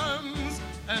arms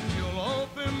and you'll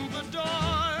open the door.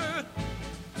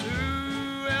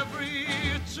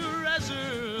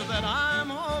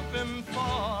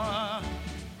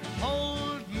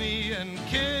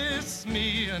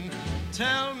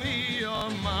 tell me you're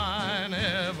mine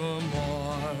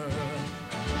evermore.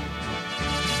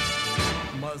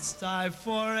 Must I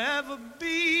forever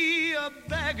be a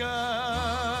beggar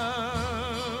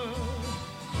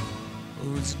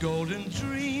whose golden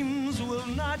dreams will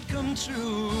not come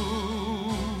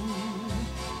true?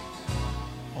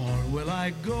 Or will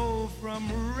I go from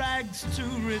rags to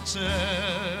riches?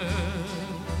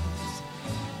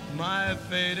 My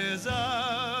fate is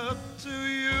up to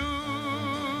you.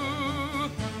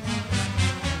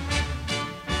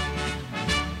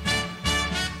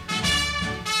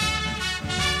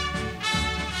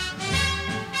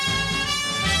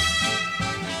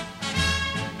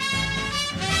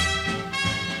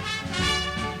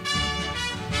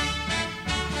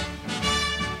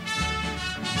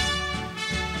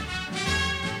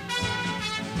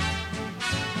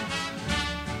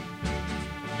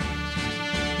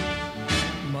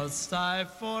 Must I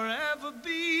forever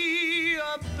be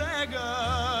a beggar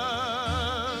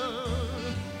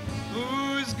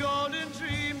whose golden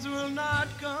dreams will not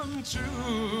come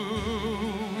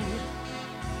true?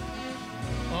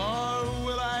 Or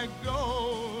will I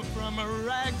go from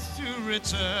rags to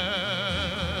riches?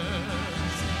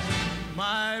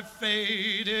 My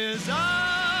fate is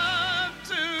up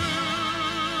to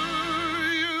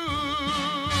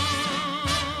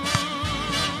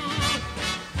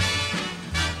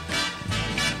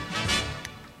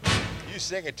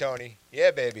Sing it, Tony.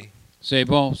 Yeah, baby. C'est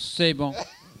bon, c'est bon.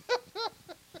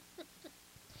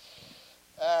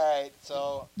 All right,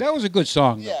 so That was a good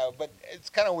song. Though. yeah, but it's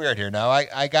kind of weird here. Now,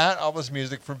 I got all this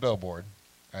music from Billboard.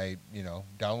 I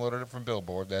downloaded it from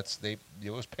Billboard. It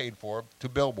was paid for to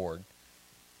Billboard,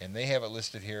 and they have it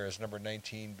listed here as number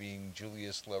 19 being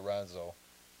Julius LaRaza,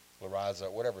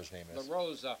 whatever his name is. La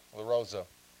Rosa,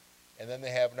 and then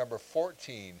they have number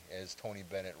 14 as Tony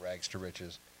Bennett, Rags to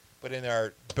Riches. But in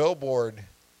our Billboard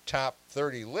top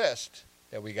 30 list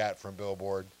that we got from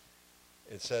Billboard,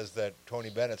 it says that Tony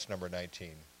Bennett's number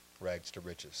 19, Rags to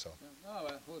Riches. So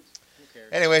who cares?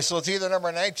 anyway, so it's either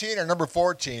number 19 or number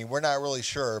 14. We're not really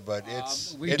sure, but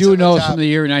it's We it's do in the know it's top- from the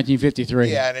year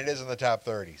 1953. Yeah, and it is in the top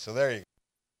 30. So there you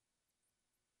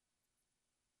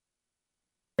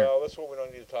go. Well, this one we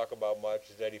don't need to talk about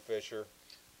much is Eddie Fisher.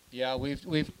 Yeah, we've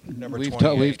Number we've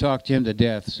 28. talked him to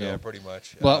death. So. Yeah, pretty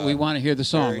much. But we want to hear the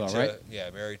song, married though,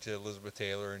 right? Married to Elizabeth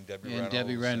Taylor and Debbie And Reynolds.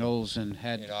 Debbie Reynolds and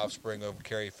had and offspring of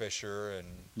Carrie Fisher and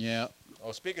yeah.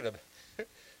 Oh, speaking of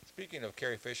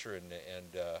Carrie Fisher and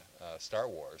Star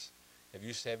Wars, have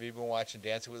you been watching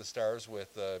Dancing with the Stars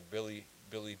with Billy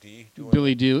D?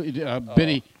 Billy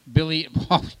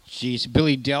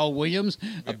Dell Williams,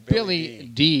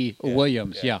 Billy D.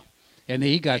 Williams, yeah. And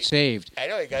he got saved. I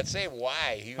know he got saved.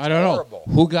 Why? He was I don't horrible.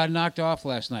 know who got knocked off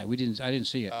last night. I didn't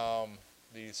see it.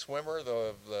 The swimmer,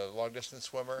 the long distance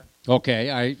swimmer. Okay,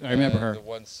 I remember her. The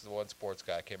one sports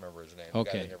guy. I can't remember his name. The guy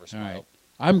Okay, that never all smiled. right.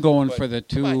 I'm going But, for the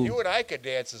two. Come on, you and I could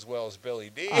dance as well as Billy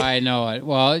D. I know it.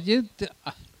 Well,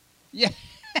 yeah.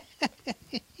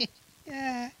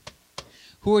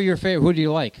 Who are your favorite? Who do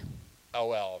you like? Oh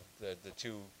well, the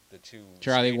two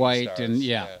Charlie skating White stars, and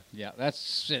yeah.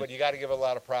 That's it. But you got to give a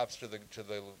lot of props to the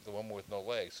woman with no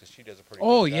legs because she does a pretty.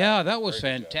 Oh good job. yeah, that was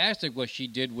Very good job. fantastic what she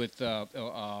did with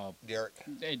Derek.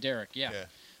 Derek,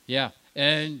 yeah,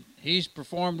 and he's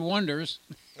performed wonders.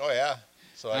 Oh yeah.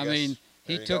 So I guess mean,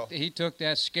 there you go. he took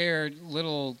that scared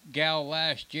little gal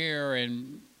last year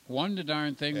and won the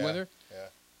darn thing with her. Yeah.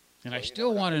 And I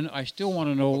still want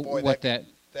to know Boy, what that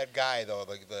guy though,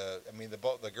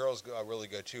 the girls are really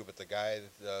good too, but the guy,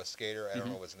 the skater, I don't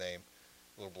know his name,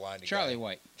 little blondie Charlie guy.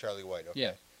 White. Charlie White. Okay.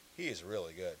 Yeah. He is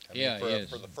really good. I Yeah, mean, he is.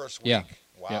 for the first week. Yeah.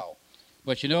 Wow. Yeah.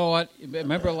 But you know what?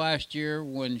 Remember last year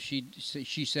when she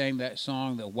sang that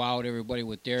song that wowed everybody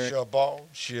with Derek?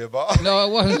 Shabon. No,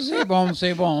 it wasn't Say Bon,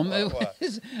 Say Bon. What?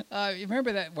 You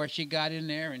remember that where she got in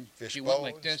there and she went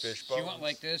like this? She went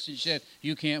like this and she said,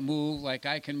 "You can't move like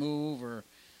I can move," or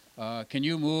 "Can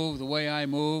you move the way I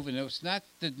move?" And it's not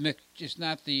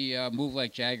the Move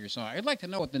Like Jagger song. I'd like to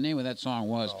know what the name of that song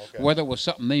was, whether it was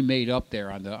something they made up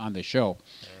there on the show.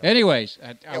 Yeah. Anyways,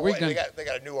 are we they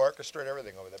got a new orchestra and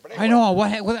everything over there. But anyway. I know.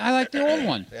 I like the old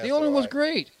one. Yeah, the old so one was do I.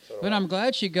 great. So do But I. I'm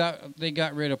glad they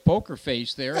got rid of Poker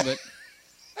Face there. But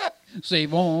say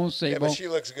bon, say Yeah, bon. but she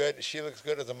looks good. She looks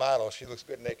good as a model. She looks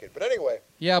good naked. But anyway.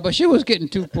 Yeah, but she was getting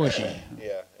too pushy.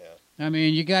 Yeah. I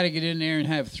mean, you got to get in there and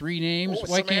have three names.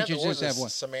 Why can't you just have one?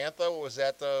 Samantha, was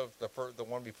that the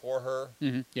one before her?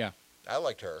 Mm-hmm. Yeah. I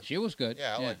liked her. She was good.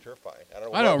 Yeah, I liked her fine. I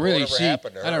don't know. I don't really whatever see.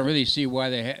 happened to I don't her. really see why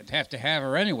they have to have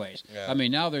her anyways. Yeah. I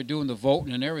mean, now they're doing the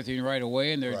voting and everything right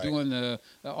away, and they're Right. doing the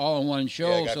all-in-one show.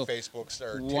 Yeah, I got so Facebook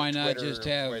or why not Twitter just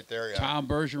have right there, yeah. Tom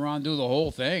Bergeron do the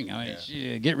whole thing? I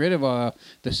mean, get rid of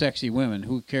the sexy women.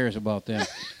 Who cares about them?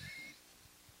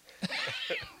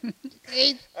 All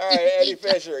right, Eddie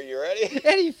Fisher, you ready?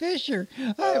 Eddie Fisher.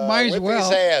 Might as with well.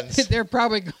 these hands. They're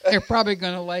probably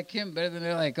going to like him better than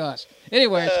they like us.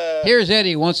 Anyways, here's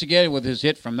Eddie once again with his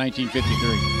hit from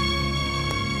 1953.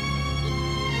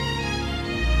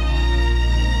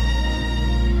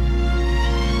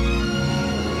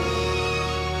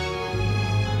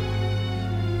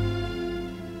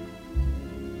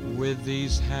 With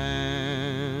these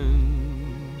hands,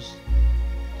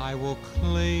 I will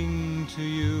cling to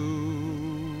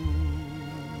you.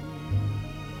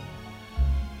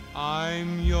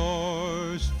 I'm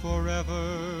yours forever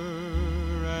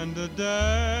and a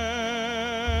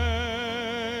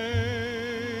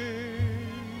day.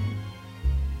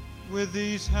 With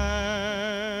these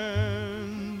hands,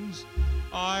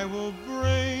 I will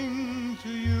bring to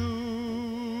you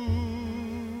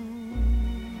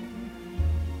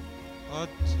a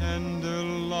tender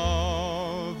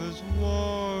love as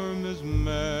warm as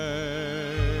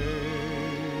May.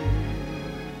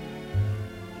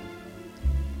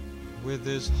 With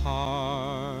this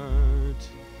heart,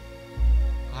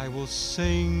 I will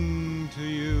sing to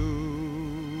you.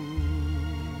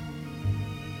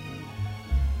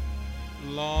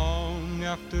 Long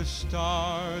after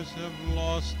stars have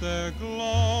lost their glow,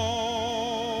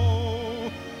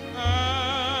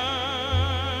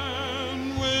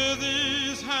 and with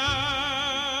these hands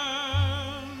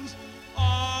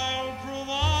I'll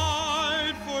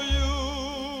provide for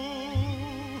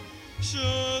you.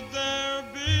 Should there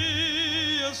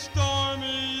be a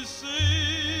stormy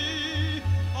sea,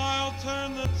 I'll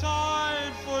turn the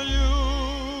tide for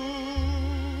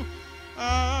you,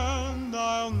 and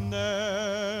I'll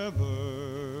never,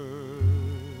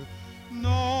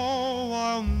 no,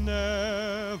 I'll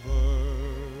never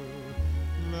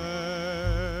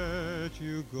let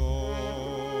you go.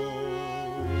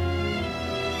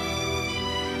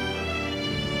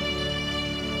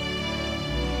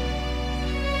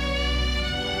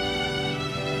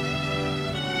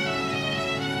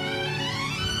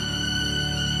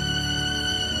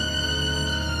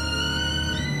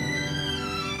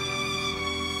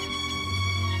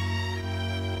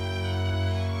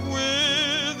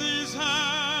 With these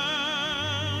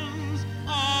hands,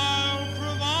 I'll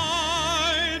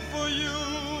provide for you.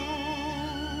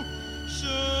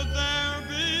 Should there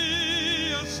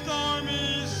be a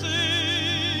stormy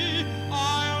sea,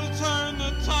 I'll turn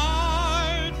the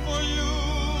tide for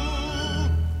you,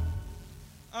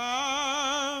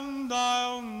 and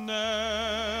I'll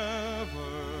never,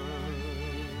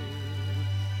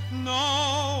 no,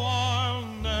 I'll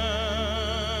never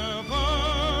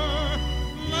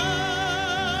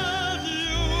let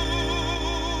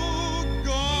you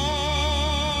go.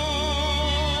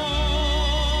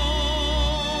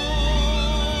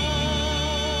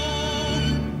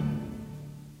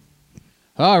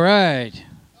 All right.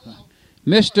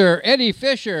 Mr. Eddie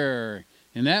Fisher.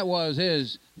 And that was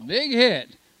his big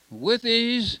hit, With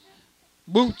These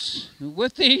Boots.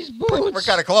 With These Boots. We're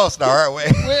kind of close now, aren't we?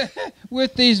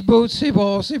 With these boots, see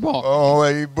ball, see ball.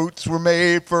 Oh, boots were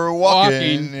made for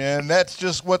walking, and that's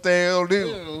just what they'll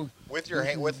do. With your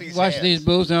with these Watch hands. these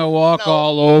boots and I'll walk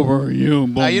all over you.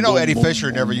 Now, Boom, you know boom, Eddie boom, Fisher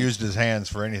boom. never used his hands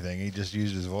for anything. He just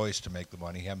used his voice to make the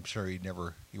money. I'm sure he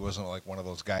wasn't like one of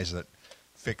those guys that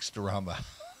fixed around the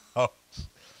house.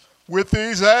 With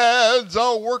these hands,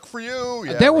 I'll work for you.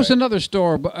 Yeah, There was another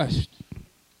story.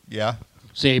 Yeah.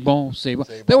 C'est bon, c'est bon.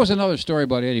 There was another story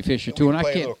about Eddie Fisher too, and I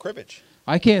play a can't. little cribbage.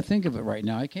 I can't think of it right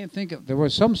now. I can't think of. There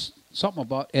was something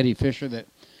about Eddie Fisher that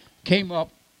came up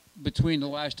between the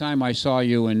last time I saw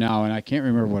you and now, and I can't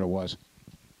remember what it was.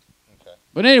 Okay.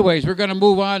 But anyways, we're going to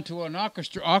move on to an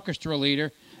orchestra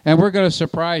leader, and we're going to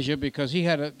surprise you because he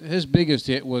had his biggest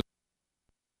hit was.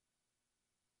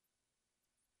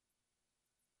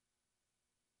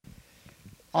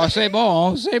 Oh, c'est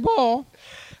bon, c'est bon.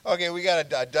 Okay, we got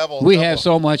a double. We have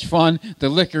so much fun. The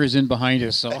liquor is in behind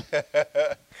us, so. Yeah,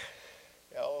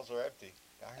 all those are empty.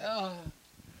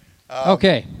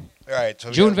 Okay. All right, so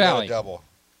June we got Valley. a double.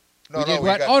 We got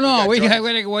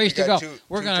ways to go.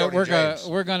 We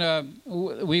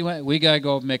got we gotta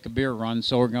go make a beer run,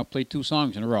 so we're gonna play two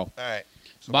songs in a row. All right.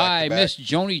 So by back to back. Miss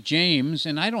Joni James,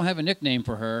 and I don't have a nickname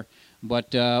for her,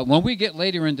 but when we get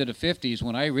later into the 50s,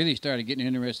 when I really started getting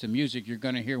interested in music, you're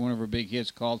gonna hear one of her big hits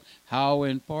called "How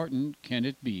Important Can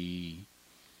It Be."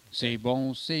 C'est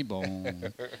bon, c'est bon.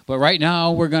 But right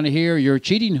now, we're going to hear Your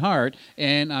Cheating Heart,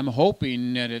 and I'm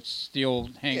hoping that it's still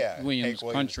Hank Williams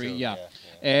country. too, Yeah. yeah.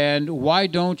 And Why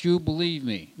Don't You Believe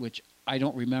Me, which I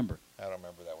don't remember. I don't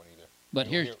remember that one either. But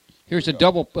Here- here's here a we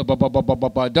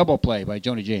go. double play by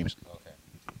Joni James.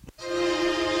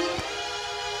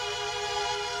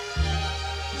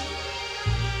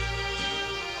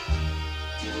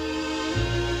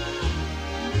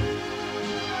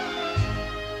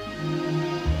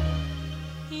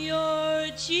 Your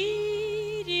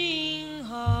cheating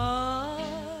heart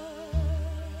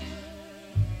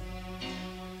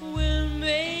will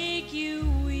make you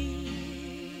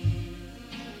weep.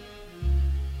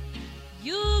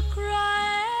 You'll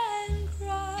cry and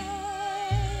cry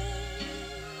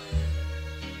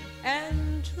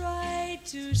and try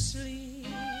to sleep,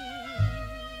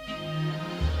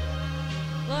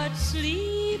 but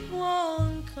sleep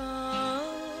won't come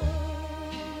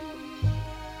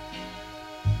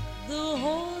the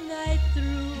whole night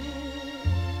through.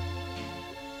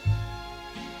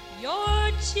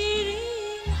 Your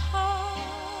cheating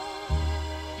heart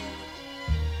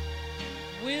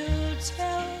will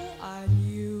tell on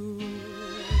you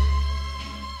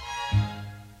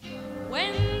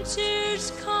when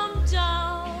tears come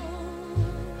down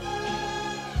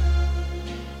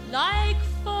like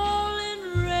falling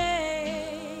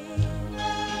rain.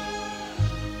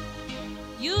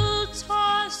 You'll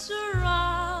toss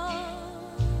around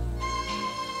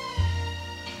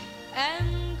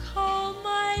and call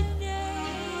my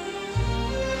name.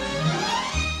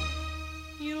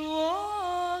 You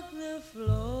walk the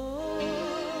floor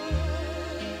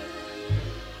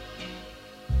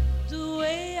the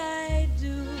way I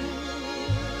do.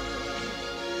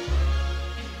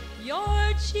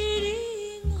 Your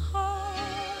cheating heart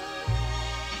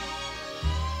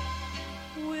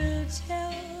will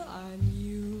tell on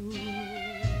you.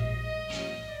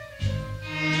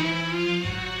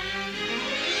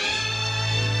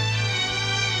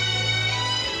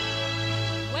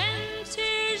 When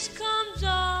tears come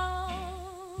down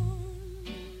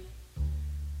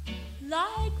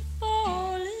like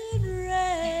falling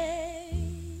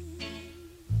rain,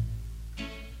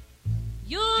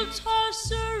 you'll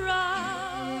toss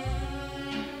around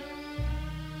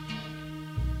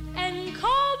and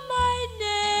call my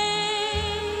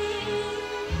name.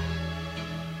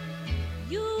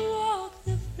 You walk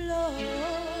the floor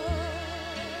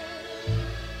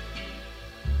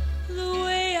the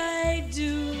way I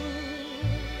do.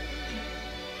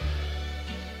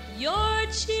 Your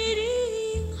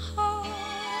cheating heart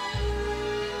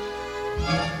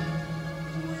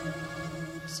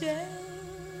will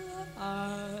tell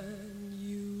on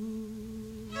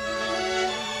you.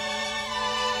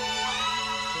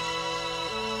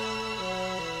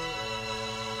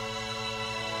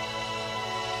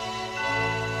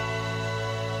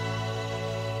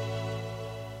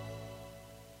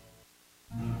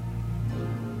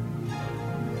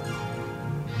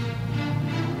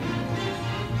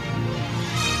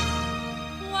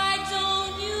 Why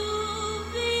don't you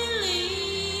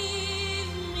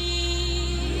believe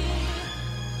me?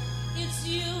 It's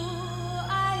you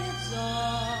I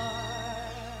adore.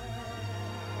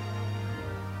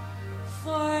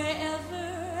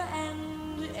 Forever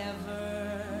and ever.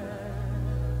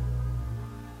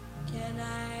 Can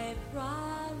I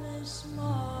promise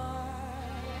more?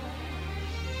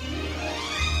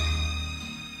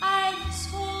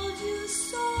 I've told you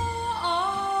so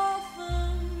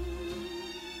often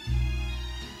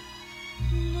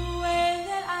the way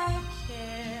that I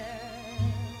care.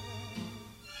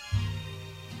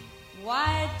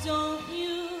 Why don't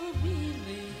you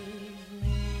believe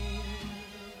me?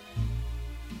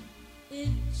 It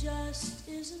just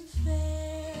isn't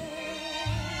fair.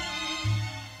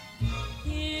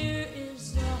 Here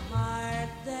is a heart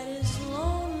that is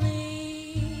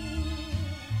lonely.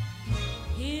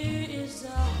 Here is a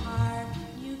heart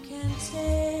you can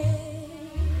take.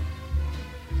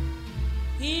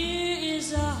 Here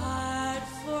is a heart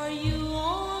for you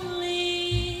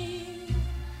only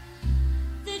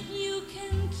that you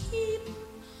can keep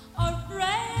or break.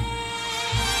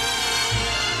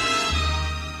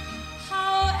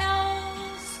 How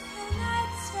else can I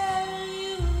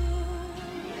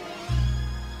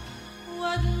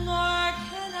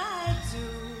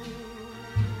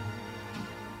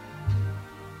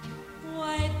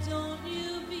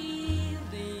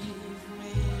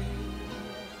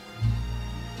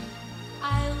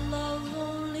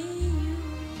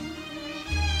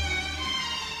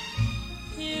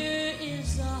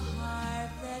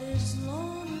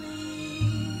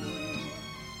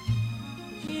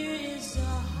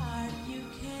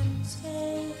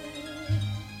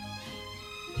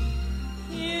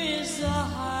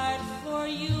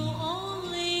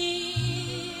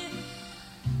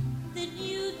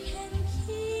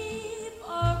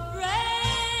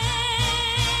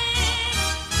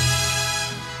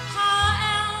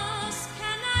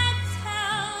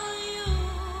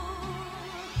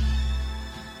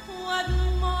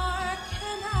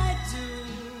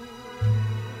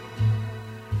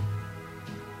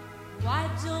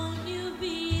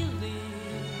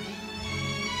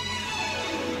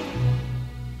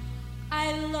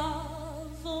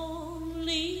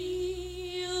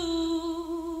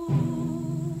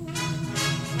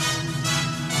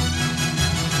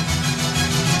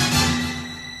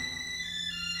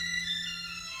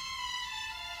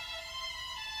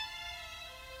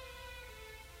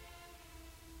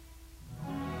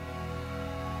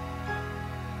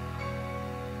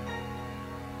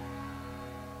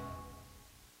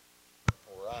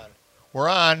We're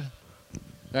on.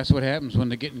 That's what happens when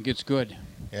the getting gets good.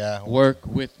 Yeah. Work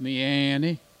with me,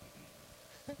 Annie.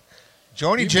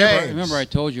 Joni James. Remember I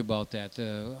told you about that,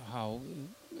 how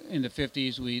in the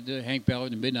 50s Hank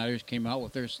Ballard and the Midnighters came out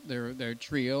with their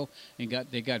trio and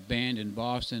they got banned in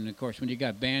Boston. And of course, when you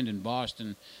got banned in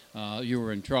Boston, you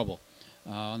were in trouble.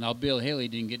 Now Bill Haley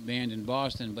didn't get banned in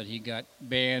Boston, but he got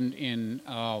banned in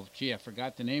I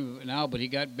forgot the name of it now, but he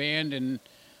got banned in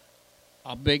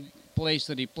a big place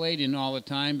that he played in all the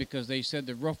time because they said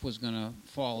the roof was going to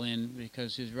fall in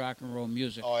because his rock and roll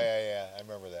music. Oh, yeah, I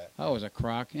remember that. That was a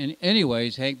crock. And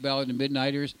anyways, Hank Ballard and the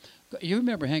Midnighters. You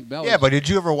remember Hank Ballard? Yeah, but did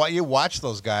you ever watch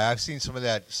those guys? I've seen some of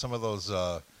those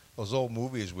old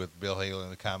movies with Bill Haley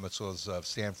and the Comets, those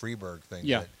Stan Freberg things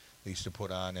that they used to put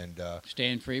on. And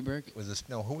Stan Freberg?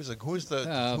 Who was the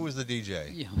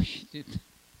DJ?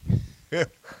 Yeah,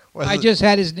 I just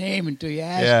had his name until you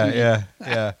asked me.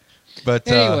 Yeah. But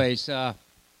anyways,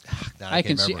 I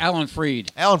can see Alan Freed.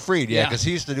 Alan Freed, because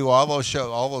he used to do all those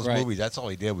right. movies. That's all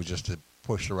he did was just to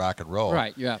push the rock and roll.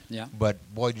 Right. Yeah. But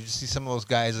boy, did you see some of those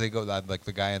guys? They go like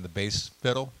the guy on the bass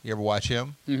fiddle. You ever watch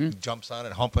him? Mm-hmm. He jumps on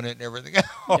it, humping it, and everything.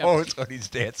 It's when he's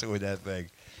dancing with that thing.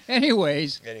 Anyway,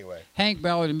 Hank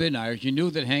Ballard and Midnighters. You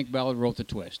knew that Hank Ballard wrote the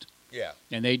twist. Yeah.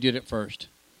 And they did it first.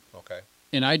 Okay.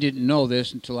 And I didn't know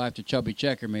this until after Chubby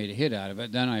Checker made a hit out of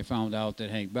it. Then I found out that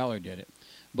Hank Ballard did it.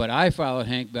 But I followed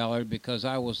Hank Ballard because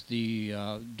I was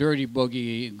the dirty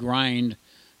boogie grind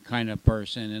kind of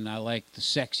person, and I liked the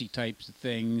sexy types of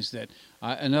things.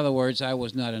 In other words, I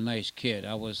was not a nice kid.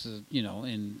 I was,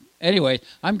 Anyway,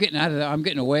 I'm getting out of that. I'm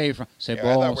getting away from I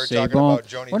thought we were talking about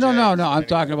Joni no. James. I'm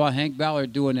talking about Hank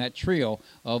Ballard doing that trio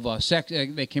of sex.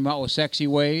 They came out with "Sexy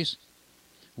Ways,"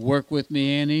 "Work with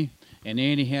Me, Annie," and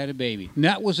Annie Had a Baby. And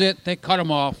that was it. They cut them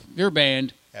off. They're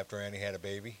banned. After Annie Had a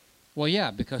Baby. Well,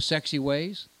 yeah, because "Sexy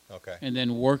Ways." Okay. And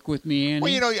then "Work with Me, Annie."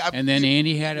 Well, and then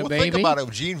Annie Had a Baby. Think about it.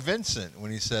 Gene Vincent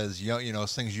when he says,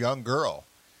 sings "Young Girl."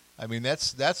 I mean,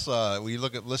 that's when you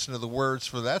listen to the words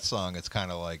for that song. It's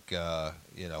kind of like,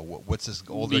 what's this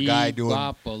older guy doing?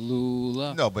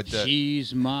 Bebop-a-lula. No, but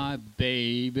she's my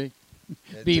baby.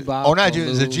 Not you.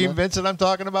 Is it Gene Vincent I'm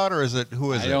talking about, or is it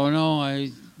who is it? I don't know.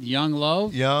 Young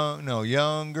Love.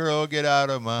 Young Girl, Get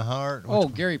Out of My Heart.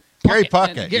 Gary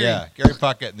Puckett, Gary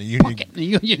Puckett and the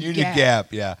Union Gap.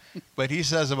 Gap, yeah. But he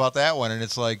says about that one, and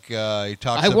it's like he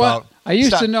talks about. I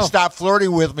used to know. Stop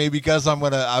flirting with me because I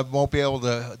won't be able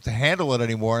to handle it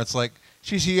anymore. It's like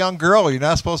she's a young girl. You're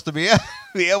not supposed to be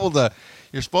able to.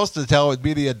 You're supposed to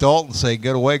be the adult and say,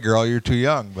 "Get away, girl. You're too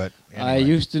young." But anyway. I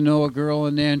used to know a girl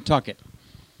in Nantucket.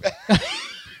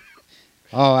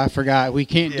 Oh, I forgot. We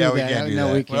can't do that. We can't do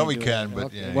that. We can't. Well, we can, but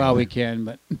okay. yeah. Well, we can,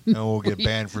 but no, we'll get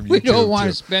banned from YouTube. We don't want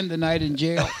to spend the night in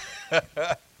jail. All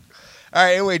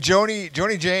right. Anyway,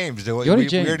 Joni James. We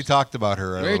already talked about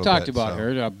her. We already talked about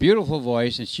her. A beautiful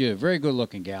voice, and she's a very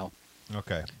good-looking gal.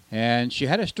 Okay. And she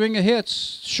had a string of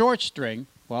hits, short string.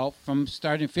 Well, from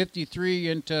starting 53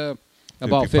 into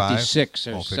about 56,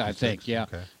 I think. Yeah.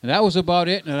 Okay. And that was about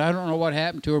it. And I don't know what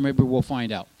happened to her. Maybe we'll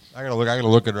find out. I gotta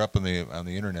look it up on the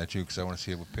internet too, because I want to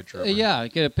see a picture of her. Yeah,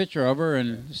 get a picture of her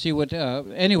and see what.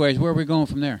 Anyways, where are we going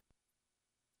from there?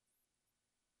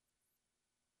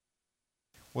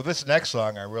 Well, this next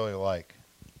song I really like.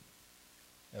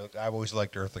 I've always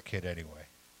liked Eartha Kitt anyway.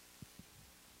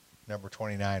 Number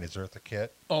 29 is Eartha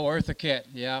Kitt. Oh, Eartha Kitt,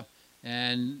 yeah,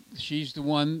 and she's the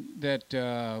one that.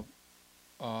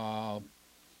 And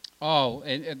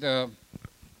the.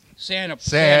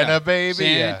 Santa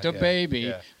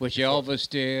Baby, which Elvis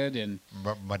did and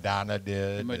Madonna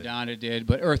did.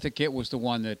 But Eartha Kitt was the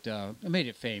one that made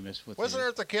it famous. Wasn't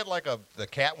Eartha Kitt like the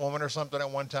Catwoman or something at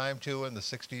one time too in the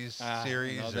 '60s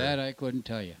series? No, that I couldn't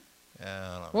tell you. I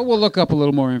don't know. Well, we'll look up a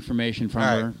little more information from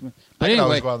her. But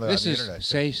anyway, this is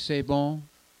C'est Bon.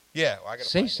 Yeah, well, I got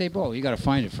C'est Bon. You got to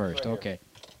find it first. Right okay.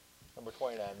 Number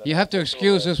 29. You have to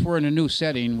excuse us. We're in a new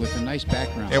setting with a nice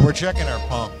background. Yeah, we're checking our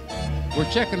pump. We're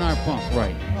checking our pump,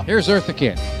 right. Here's Eartha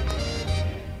Kitt.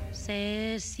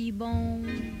 C'est si bon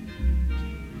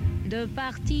de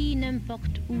partir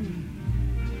n'importe où,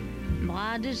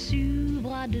 bras dessus,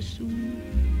 bras dessous,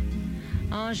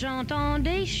 en chantant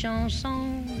des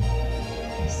chansons.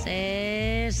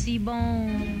 C'est si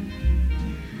bon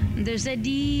de se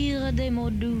dire des mots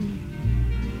doux,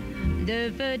 de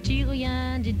petits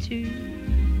rien du tout,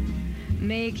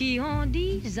 mais qui en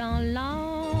disent en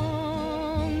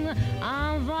langue,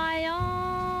 en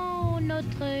voyant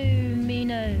notre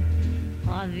mine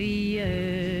ravie.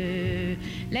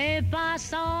 Les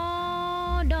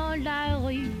passants dans la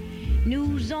rue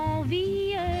nous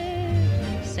envient.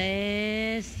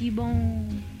 C'est si bon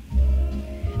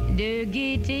de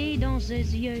gaieté dans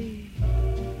ses yeux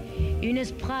une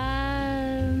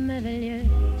esprit merveilleux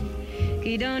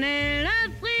qui donnait le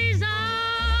frisson.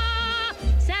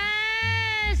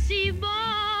 C'est si bon,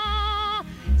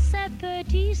 ces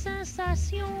petites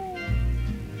sensations,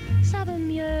 ça vaut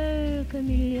mieux que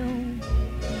millions.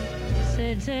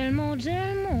 C'est tellement,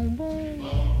 tellement bon.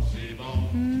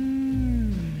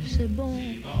 C'est bon.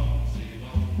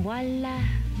 Voilà,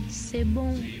 c'est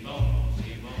bon.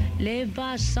 Les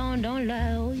passants dans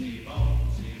la rue,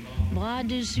 bras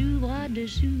dessus,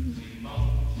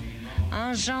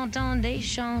 en chantant des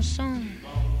chansons.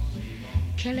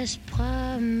 Quel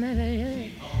esprit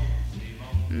merveilleux.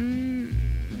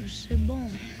 C'est bon.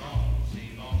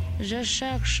 Je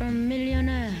cherche un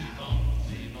millionnaire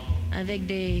avec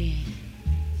des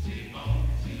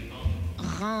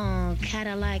grands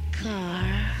Cadillac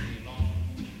cars,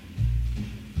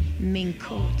 mink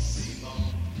coats,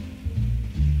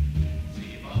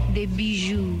 des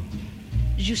bijoux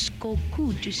jusqu'au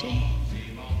cou, tu sais.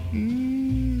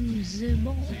 C'est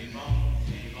bon.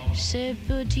 Ces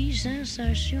petites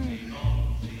sensations.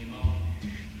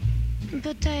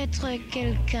 Peut-être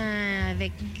quelqu'un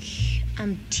avec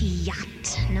un petit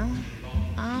yacht, non?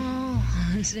 Oh,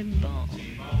 c'est bon.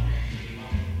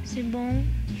 C'est bon,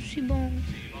 c'est bon.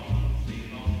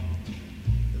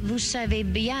 Vous savez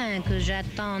bien que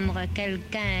j'attends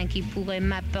quelqu'un qui pourrait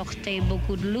m'apporter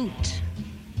beaucoup de loot.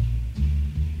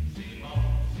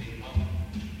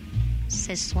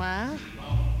 Ce soir,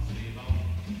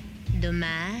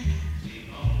 demain,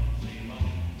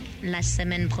 la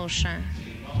semaine prochaine,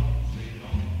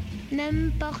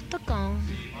 n'importe quand.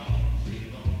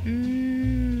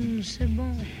 C'est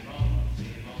bon.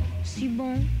 Si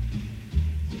bon.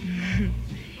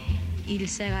 Il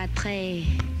sera très...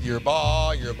 You're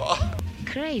ball.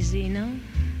 crazy, non?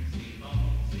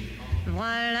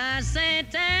 Voilà,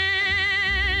 c'était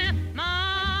mon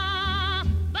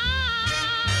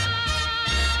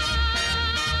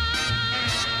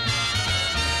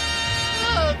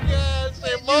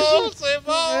C'est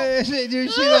bon. You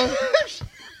see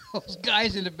those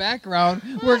guys in the background,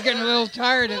 we're getting a little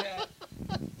tired of that.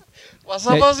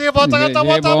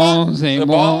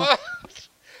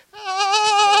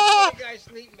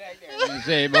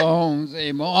 C'est bon.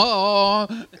 C'est bon.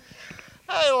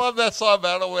 I love that song,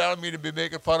 but I don't mean to be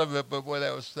making fun of it, but boy,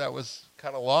 that was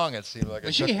kind of long. It seemed like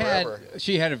it took forever.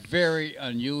 She had a very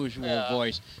unusual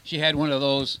voice. She had one of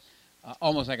those,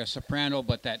 almost like a soprano,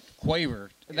 but that quaver.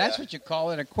 That's what you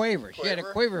call it, a quaver. She had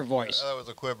a quaver voice. That was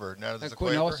a quiver. Now it's a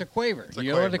quaver. No, it's a quaver.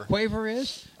 You know what a quaver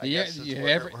is? I guess it's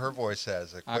her voice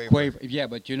has a quaver. A quaver. Yeah,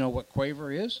 but you know what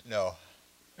quaver is? No.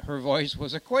 Her voice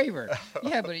was a quaver.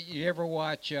 Yeah, but you ever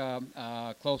watch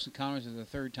Close Encounters of the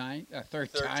Third Kind?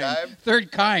 Third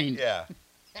Kind. Yeah.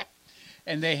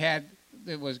 And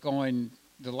it was going,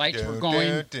 the lights were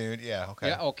going. Yeah, okay.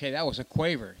 Yeah, okay, that was a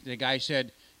quaver. The guy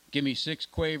said, give me 6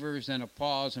 quavers, then a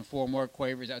pause, and 4 more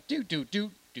quavers. Do, do,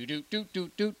 do, do, do, do, do,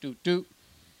 do, do, do.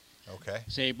 Okay.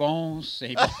 C'est bon,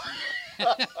 c'est bon.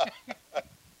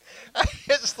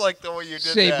 It's like the way you did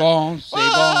c'est that. Bon, c'est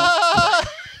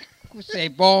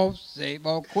bon. C'est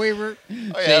bon, quaver.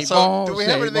 Oh, yeah, so do we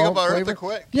have anything about Eartha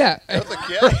Kitt? Yeah. Eartha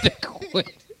Kitt.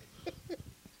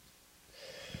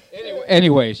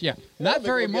 Anyways, yeah. Not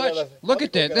very much. Look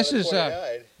at that. This is,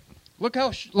 look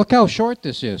how short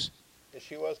this is.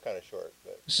 She was kind of short.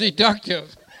 But.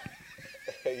 Seductive.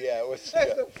 Yeah, it was.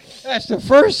 That's the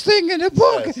first thing in the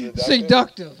book.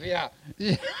 Seductive, yeah.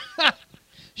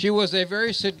 She was a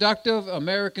very seductive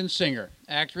American singer,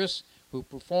 actress, who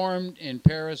performed in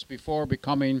Paris before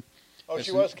becoming... Oh,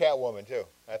 she was Catwoman, too.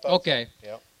 I thought okay. So.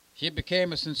 Yeah. She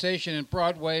became a sensation in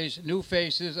Broadway's New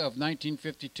Faces of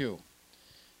 1952.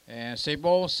 And C'est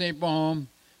Bon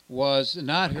was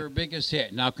not her biggest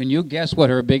hit. Now, can you guess what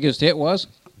her biggest hit was?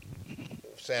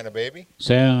 Santa Baby?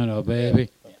 Santa Baby.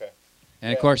 Yeah. Okay.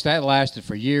 And, of course, that lasted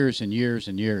for years and years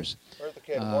and years. Eartha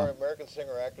Kitt, American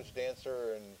singer, actress,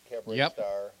 dancer, and cabaret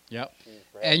star. Yep.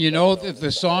 And you know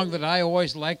the song that I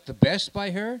always liked the best by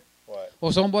her? What?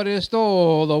 Well, somebody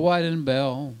stole the wedding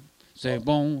bell. C'est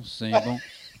bon, c'est bon.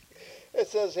 It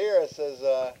says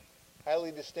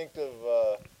highly distinctive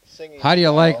singing How do you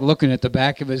style. like looking at the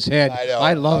back of his head? I know.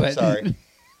 I love it. Sorry. It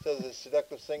says a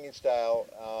seductive singing style.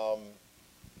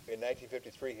 In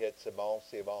 1953 hit C'est bon,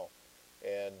 c'est bon.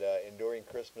 And enduring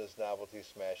Christmas novelty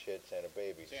smash hit Santa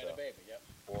Baby. Santa Baby, yep.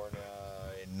 Born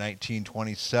in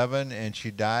 1927, and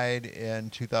she died in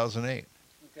 2008.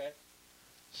 Okay.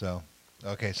 So,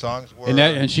 okay, songs were...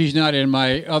 And she's not in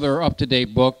my other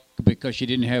up-to-date book because she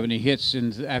didn't have any hits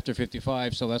after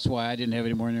 55, so that's why I didn't have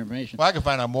any more information. Well, I can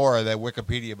find out more of that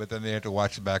Wikipedia, but then they have to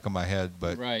watch the back of my head.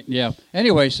 But right, yeah.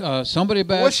 Anyways, somebody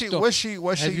back... Was she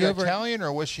Italian,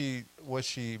 or was she was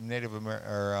she Native American?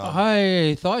 Or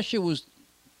I thought she was.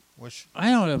 I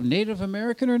don't know, Native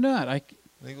American or not. I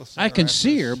can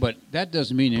see her, but that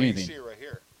doesn't mean anything. You see her right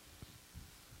here.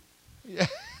 Yeah.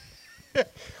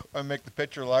 Want to make the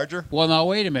picture larger? Well, now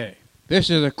wait a minute. This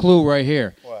is a clue right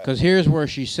here, What? because here's where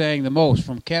she sang the most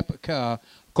from Copacabana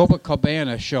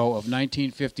show of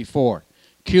 1954,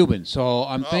 Cuban. So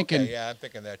I'm thinking. Okay, yeah, I'm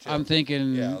thinking that too. I'm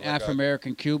thinking like Afro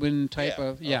American Cuban type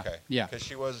of. Yeah, okay. yeah.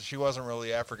 Because she wasn't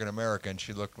really African American.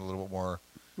 She looked a little bit more.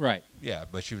 Right. Yeah,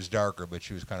 but she was darker, but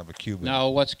she was kind of a Cuban. Now,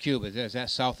 what's Cuba? Is that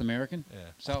South American? Yeah.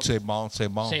 South. C'est bon, c'est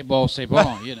bon. C'est bon, c'est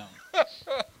bon, you know.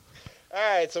 All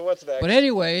right, so what's next? But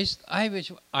anyways,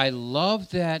 I love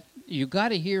that. You got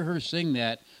to hear her sing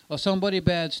that. Oh, Somebody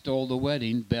Bad Stole the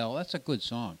Wedding Bell. That's a good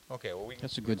song. Okay, well,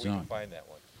 That's a good we song. can find that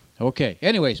one. Okay.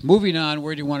 Anyways, moving on.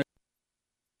 Where do you want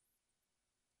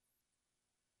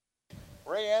to?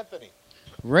 Ray Anthony.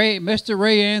 Mr.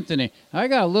 Ray Anthony. I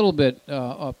got a little bit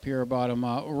up here about him.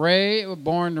 Ray,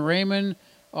 born Raymond.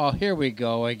 Oh, here we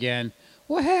go again.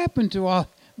 What happened to all?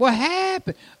 What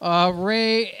happened?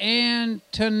 Ray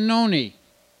Antononi.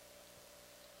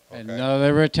 Okay.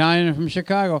 Another Italian from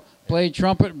Chicago. Played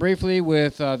trumpet briefly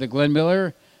with the Glenn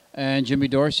Miller and Jimmy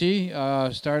Dorsey.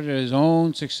 Started his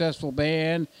own successful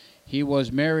band. He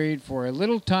was married for a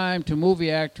little time to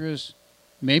movie actress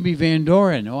Mamie Van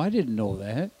Doren. Oh, I didn't know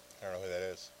that. I don't know who that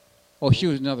is. Oh, she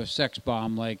was another sex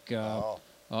bomb like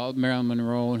Marilyn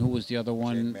Monroe, and who was the other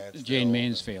one? Jane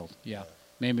Mansfield. Yeah.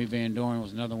 Mamie Van Doren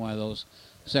was another one of those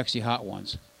sexy hot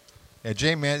ones. Yeah,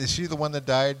 Jane is she the one that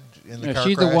died in the car crash?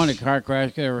 She's the one in the car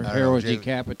crash. Her hair was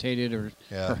decapitated, or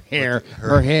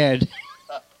her head.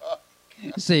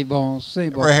 C'est bon, c'est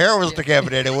bon. Her hair was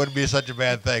decapitated. It wouldn't be such a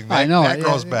bad thing. I know. That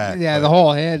grows back. Yeah, the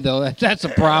whole head, though. That's a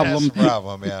problem. That's a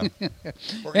problem, yeah.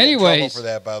 We're getting in trouble for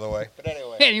that, by the way. But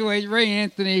anyway. Anyways, Ray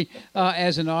Anthony,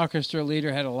 as an orchestra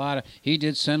leader, had a lot of... He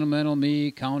did Sentimental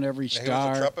Me, Count Every Star. He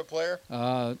was a trumpet player?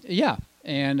 Yeah.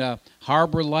 And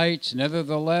Harbor Lights,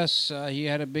 Nevertheless, he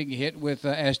had a big hit with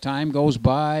As Time Goes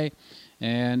By.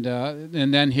 And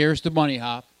then Here's the Bunny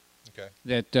Hop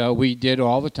that we did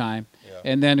all the time.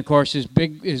 And then, of course, his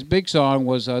big song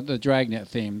was the Dragnet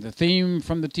theme, the theme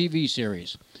from the TV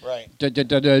series. Right.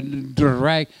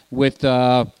 Drag with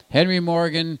Henry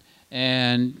Morgan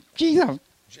and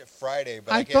Friday.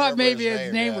 But I thought maybe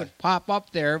his name would pop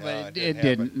up there, but it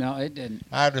didn't. No, it didn't.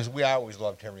 We always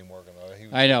loved Henry Morgan, though.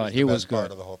 I know it. He was good.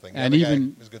 Part of the whole thing. And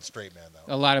even he was a good straight man,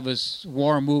 though. A lot of his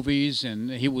war movies,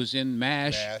 and he was in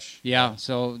MASH. Yeah.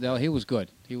 So he was good.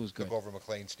 He was good. Took over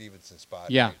McLean Stevenson's spot.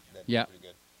 Yeah. Yeah. Pretty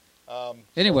good.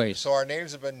 Anyways. So our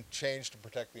names have been changed to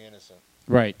protect the innocent.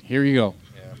 Right. Here you go.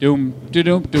 Yeah. Doom,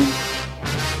 doom, doom.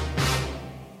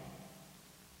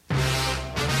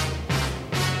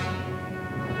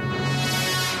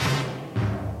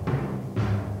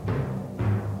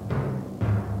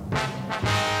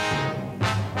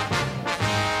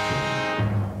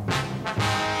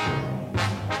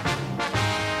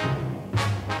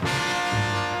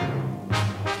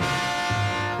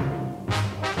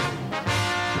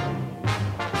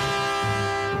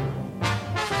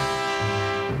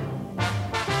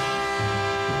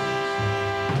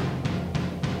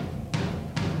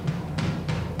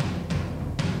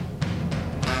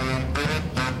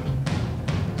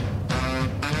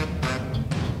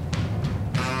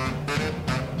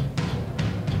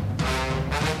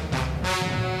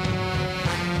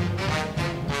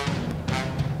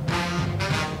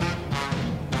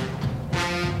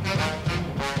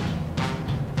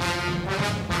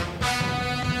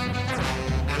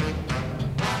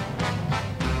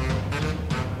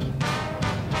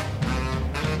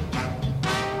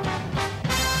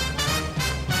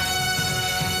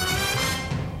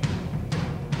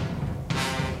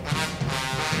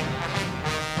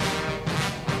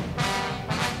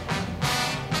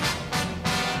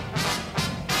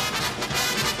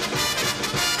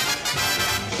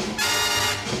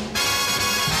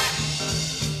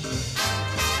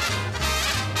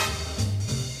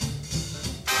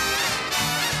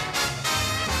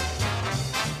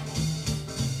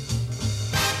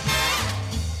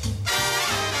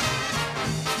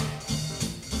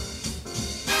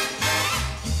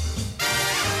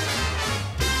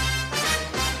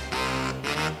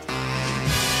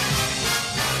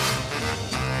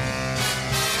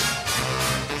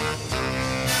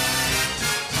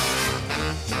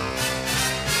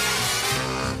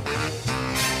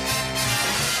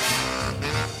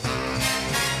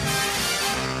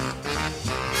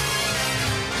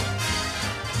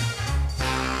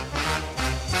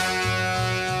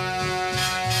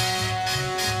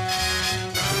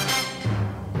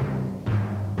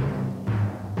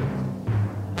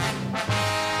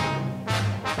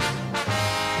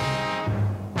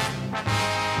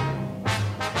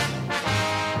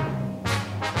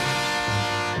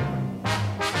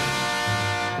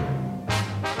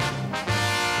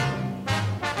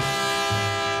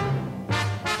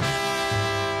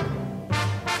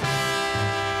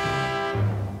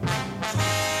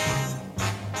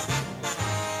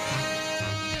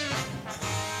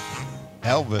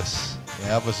 Elvis.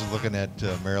 Yeah, Elvis is looking at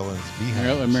Maryland's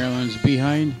behind. Maryland's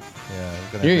behind. Yeah,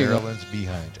 looking There at you go. Maryland's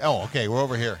behind. Oh, okay, we're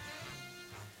over here.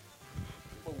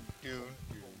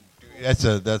 That's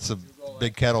a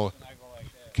big kettle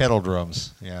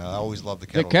drums. Yeah, I always love the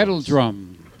The kettle. kettle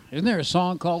drums. drum. Isn't there a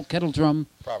song called Kettle Drum?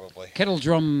 Probably. Kettle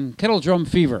Drum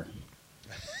Fever.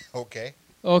 Okay.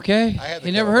 Okay. I had the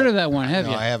You never kettle heard drum- of that one, have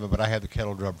no, you? I haven't, but I had the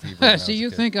kettle drum fever. when I was See, a you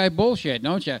kid. think I bullshit,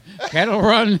 don't you? Cattle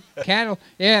run, cattle.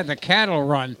 Yeah, the cattle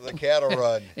run. The cattle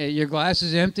run. Hey, your glass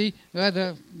is empty.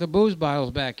 The booze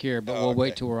bottle's back here, but we'll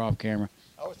wait okay. till we're off camera.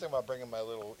 I was thinking about bringing my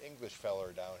little English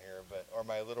feller down here, or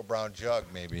my little brown jug,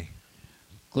 maybe.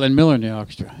 Glenn Miller in the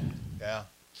orchestra. Yeah.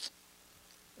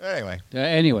 Anyway.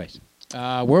 Anyways,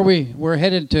 we're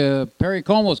headed to Perry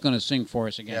Como's going to sing for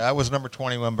us again. Yeah, that was number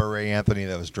 21 by Ray Anthony.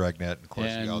 That was Dragnet. Of course,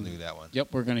 we all And- knew that one. Yep,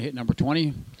 we're going to hit number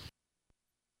 20.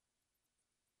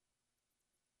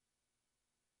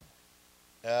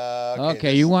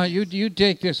 Okay, you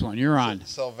take this one. You're on.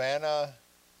 Sylvana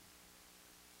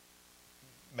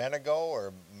Manigo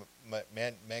or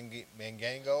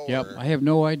Mangango? Yep, or I have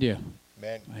no idea.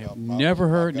 I have never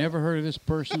heard of this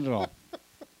person at all.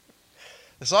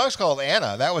 The song's called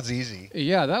Anna. That was easy.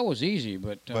 Yeah, that was easy,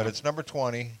 but It's number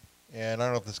 20, and I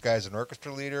don't know if this guy's an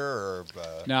orchestra leader or.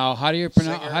 Now, how do you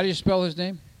pronounce? singer. How do you spell his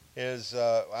name? Is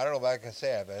I don't know if I can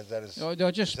say it. But is that his? No,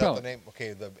 just is spell that the it. name?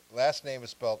 Okay, the last name is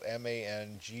spelled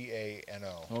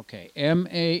Mangano. Okay,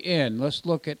 M-A-N. Let's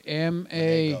look at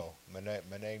M-A. Mango.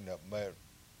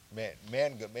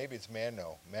 Mango. Maybe it's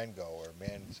Mango or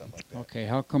Man something like that. Okay,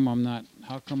 how come I'm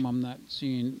not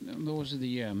seeing? Those are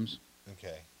the M's.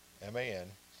 Okay, M-A-N.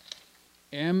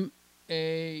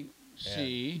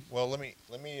 M-A-C. Well, let me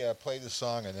play the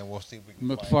song and then we'll see if we can.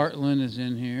 McFartlane is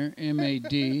in here.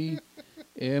 M-A-D.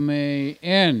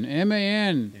 M-A-N.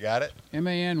 M-A-N. You got it?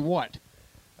 M-A-N what?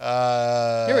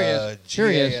 Here he is. Here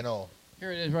he is. G-A-N-O.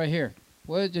 Here it is right here.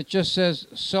 Well, it just says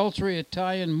sultry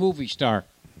Italian movie star.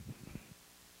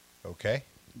 Okay.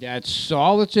 That's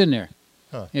all that's in there.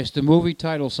 Huh. It's the movie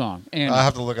title song. And I'll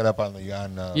have to look it up on the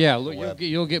yeah, the web.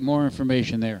 you'll get more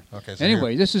information there. Okay. So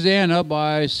Anyway, this is Anna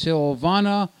by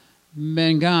Silvana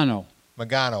Mangano.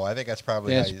 Magano. I think that's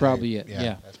probably. That's how you- probably it.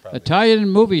 Yeah. That's probably Italian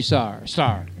movie star.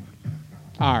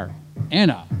 R.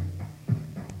 Anna.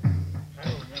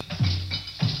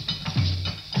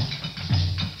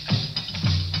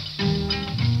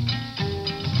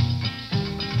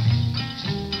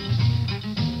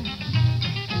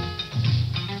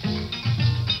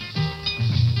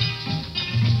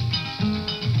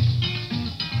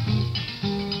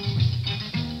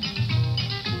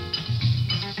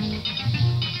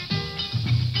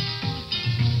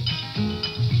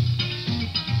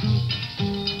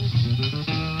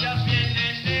 Ya viene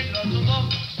el negro todo,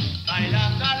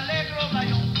 bailando alegro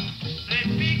bayón,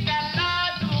 repica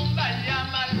la tumba,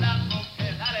 llama la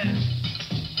mujer, dale.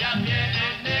 Ya viene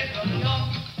el negro todo,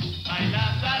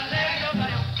 bailando alegro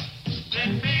bayón,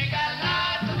 repica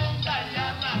la tumba,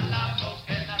 llama la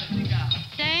mujer, dale, chica.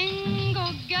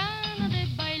 Tengo ganas de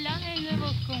bailar el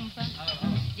nuevo compa.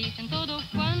 Dicen todo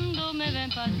cuando me ven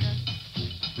pasar.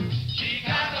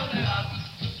 Chica, ¿dónde vas?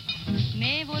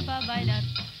 Me voy para bailar.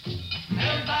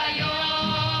 El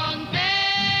bayón,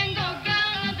 tengo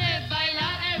ganas de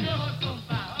bailar el nuevo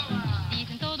compa.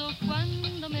 Dicen todo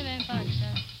cuando me ven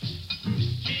pasar.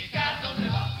 Chica, ¿dónde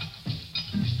vas?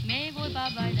 Me voy para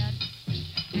bailar.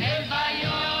 El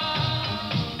bayón.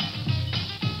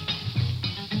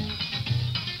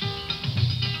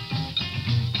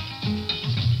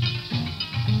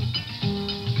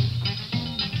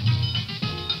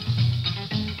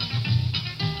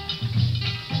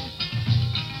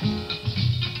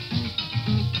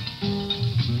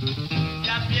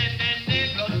 Ya viene el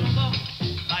negro todo,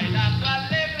 bailando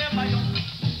alegre bayón,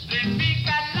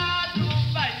 repica la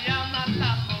tumba y llama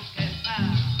la moqueta.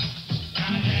 Ya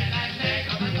viene el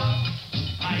negro todo,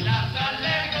 bailando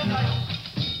alegre bayón,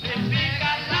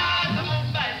 repica la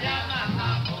tumba y llama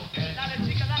la moqueta. Dale,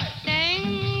 chica, dale.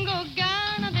 Tengo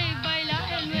ganas de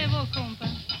bailar el nuevo compa.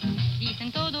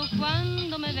 Dicen todo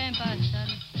cuando me ven pasar.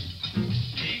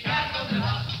 Chica, ¿dónde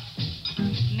vas?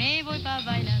 Me voy para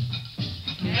bailar.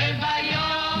 El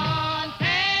bayón,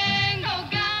 tengo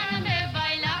ganas de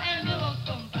bailar el nuevo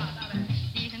compa. Dale.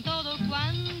 Dicen todo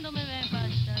cuando me ven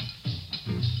pasar.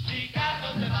 Chica,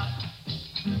 ¿dónde vas?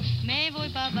 Me voy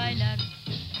para bailar.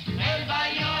 El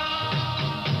bayón.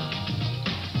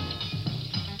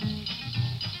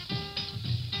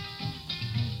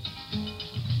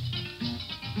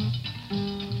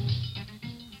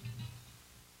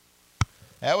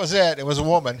 That was it. It was a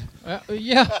woman.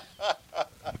 Yeah.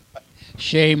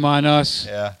 Shame on us.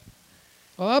 Yeah.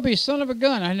 Well, I'll be son of a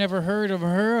gun. I never heard of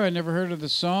her. I never heard of the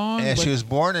song. And but she was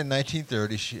born in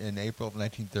 1930, in April of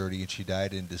 1930, and she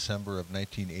died in December of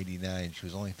 1989. She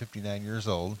was only 59 years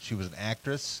old. She was an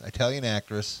actress, Italian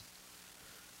actress,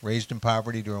 raised in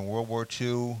poverty during World War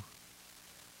II,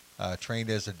 trained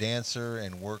as a dancer,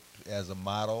 and worked as a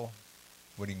model,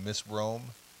 winning Miss Rome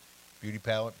beauty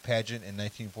pageant in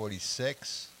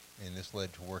 1946, and this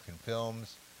led to work in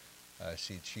films.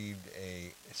 She achieved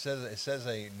it says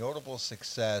a notable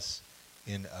success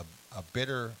in a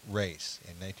bitter race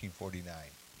in 1949.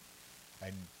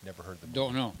 I never heard the movie.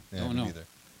 Don't know. Yeah, Don't know. either.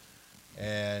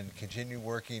 And continued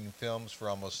working in films for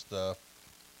almost 4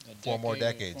 more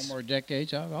decade, decades. 4 more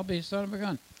decades. I'll be son of a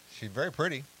gun. She's very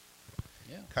pretty.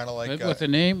 Yeah. Kind of like with a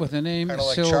name. Kind of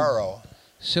like Charo.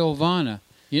 Silvana.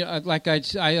 You know, like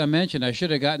I mentioned, I should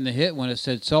have gotten the hit when it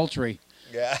said sultry.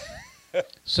 Yeah.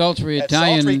 Sultry That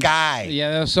Italian sultry guy.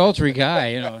 Yeah, that sultry guy.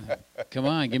 You know, come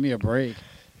on, give me a break.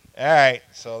 All right,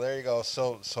 so there you go.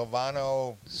 So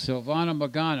Silvana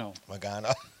Magano.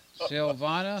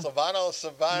 Silvana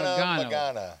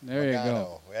Magana. There you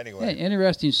go. Anyway, yeah,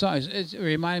 interesting song. It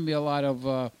reminded me a lot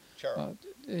of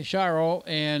Charo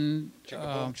and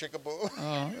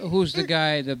Chickaboo. who's the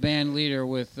guy, the band leader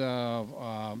with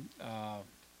the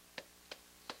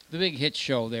big hit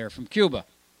show there from Cuba?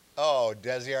 Oh,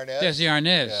 Desi Arnaz. Desi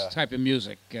Arnaz type of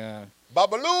music.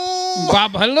 Babaloo.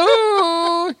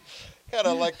 Babaloo. Kind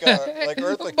of like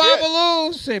Eartha Kitt.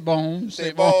 Babaloo. C'est bon.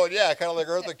 C'est bon. Yeah, kind of like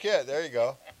Eartha Kitt. There you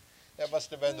go. That must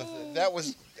have been that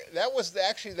was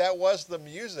the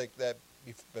music that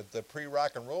the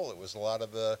pre-rock and roll. It was a lot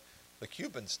of the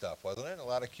Cuban stuff, wasn't it? A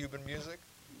lot of Cuban music.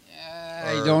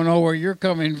 I don't know where you're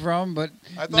coming from, but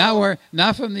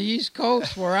not from the East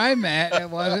Coast where I'm at. It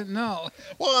wasn't. No.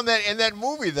 Well, in that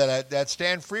movie that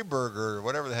Stan Freberg or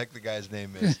whatever the heck the guy's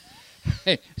name is.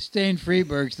 Hey, Stan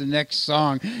Freberg's the next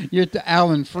song. You're to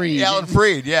Alan Freed. Alan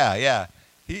Freed, yeah.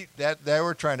 They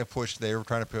were trying to push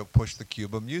the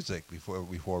Cuban music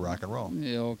before rock and roll.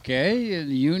 Okay, and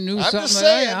you knew I'm something. Just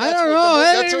saying, I don't know.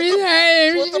 That's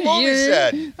what the movie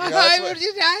said. You know,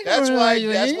 that's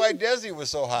why Desi was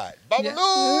so hot.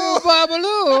 Babaloo.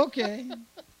 Babaloo. Okay.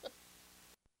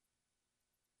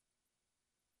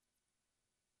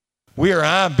 We are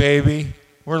on, baby.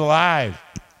 We're live.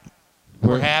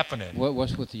 We're happening.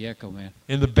 What's with the echo, man?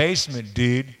 In the basement,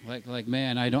 dude. Like,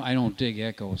 man, I don't dig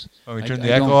echoes. Oh, we turned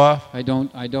the echo off? I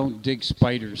don't dig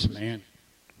spiders, man.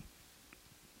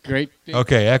 Great big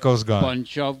okay, echo's gone.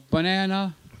 Bunch of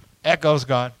banana. Echo's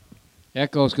gone.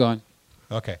 Echo's gone.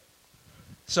 Okay.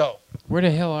 So. Where the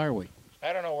hell are we?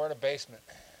 I don't know. We're in a basement.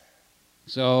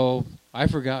 So, I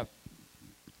forgot.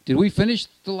 Did we finish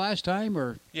the last time,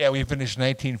 or? Yeah, we finished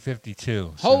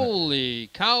 1952. Holy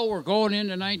cow, we're going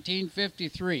into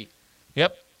 1953.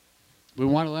 Yep. We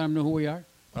want to let them know who we are?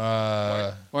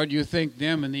 Or do you think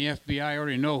them and the FBI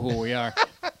already know who we are?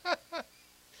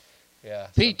 Yeah.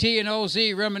 PT and OZ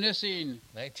reminiscing.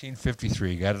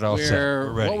 1953. Got it all set.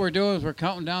 We're ready. What we're doing is we're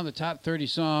counting down the top 30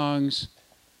 songs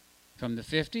from the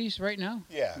 50s right now?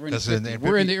 Yeah.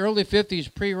 We're in the early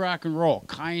 50s pre-rock and roll,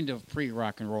 kind of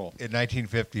pre-rock and roll. In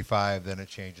 1955, then it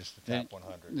changes to top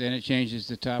 100. Then it changes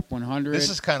to top 100.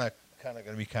 This is kind of going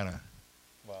to be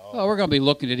well, we're going to be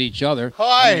looking at each other.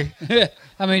 Hi!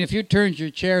 I mean, if you turned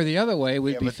your chair the other way,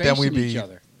 we'd be facing each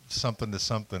other. Something to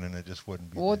something, and it just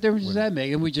wouldn't be. Well, what difference does that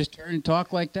make? And we just turn and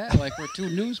talk like that, like we're two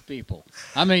news people.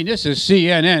 I mean, this is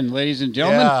CNN, ladies and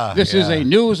gentlemen. This is a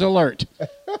news alert.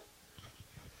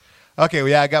 Okay,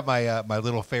 well, yeah, I got my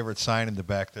little favorite sign in the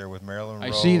back there with Marilyn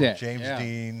Monroe, I see that. James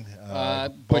Dean,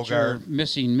 but you're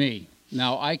missing me.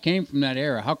 Now, I came from that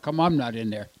era. How come I'm not in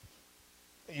there?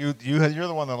 You're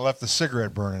the one that left the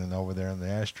cigarette burning over there in the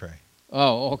ashtray.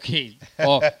 Oh, okay.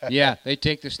 Oh, yeah, they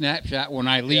take the snapshot when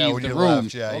I leave when the you room.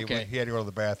 Left, yeah, okay. he had to go to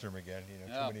the bathroom again. You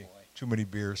know, too many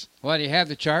beers. Well, do you have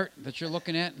the chart that you're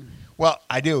looking at? Well,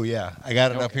 I do, yeah. I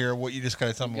got it up here. What you just got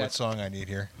to tell me what song I need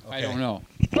here. Okay. I don't know.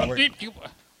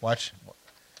 Watch.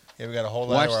 Yeah, we got to hold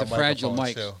on Watch to our the fragile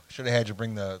microphones, mics. too. Should have had you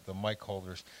bring the mic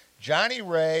holders. Johnny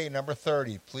Ray, number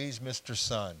 30, Please Mr.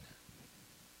 Sun,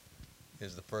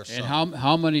 is the first and song. And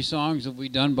how many songs have we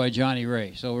done by Johnny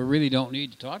Ray? So we really don't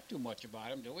need to talk too much about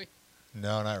him, do we?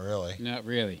 No, not really. Not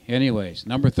really. Anyways,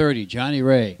 number 30, Johnny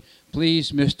Ray,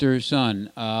 Please Mr.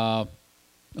 Sun.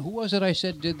 Who was it I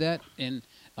said did that in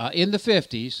the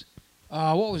 50s?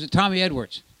 What was it? Tommy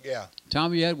Edwards. Yeah.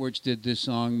 Tommy Edwards did this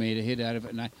song, made a hit out of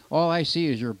it, and all I see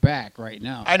is your back right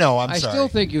now. I know, I sorry. still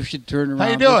think you should turn around. How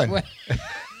you doing? This way.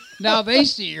 Now they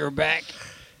see your back.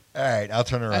 All right, I'll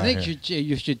turn around. I think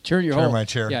you should turn your my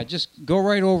chair. Yeah, just go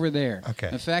right over there. Okay.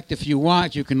 In fact, if you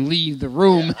want, you can leave the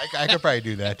room. Yeah, I could probably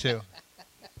do that, too.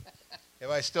 Am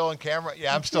I still in camera?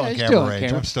 Yeah, I'm still in it's camera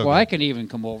range. I'm still well, good. I can even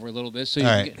come over a little bit so you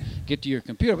All can right. get to your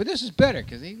computer. But this is better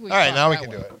because All right, now we can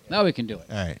do it. Now we can do it.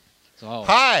 All right. So,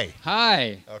 Hi.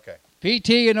 Hi. Okay.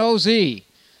 PT and OZ.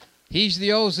 He's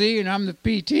the OZ and I'm the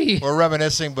PT. We're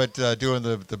reminiscing, but doing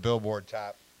the Billboard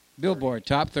top. Billboard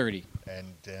Top 30.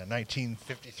 And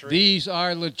 1953. These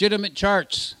are legitimate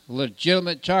charts.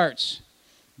 Legitimate charts.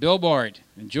 Billboard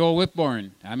and Joel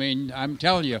Whitborn. I mean, I'm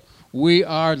telling you, we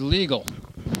are legal.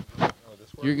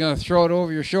 You're going to throw it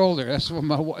over your shoulder. That's what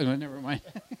my wife... Never mind.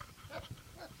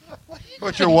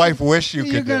 What your wife wished you could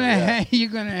do. You're going to hang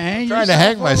I'm trying to yourself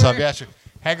hang myself. over Yeah, should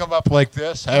hang them up like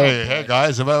this. Hey,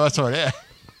 guys. That's what it is.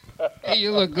 Hey,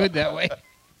 you look good that way.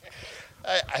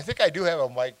 I think I do have a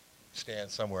mic stand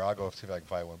somewhere. I'll go see if I can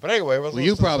find one. But anyway, Well,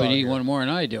 you probably need one more than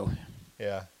I do.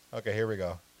 Yeah. Okay, here we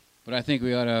go. But I think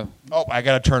we ought to... Oh, I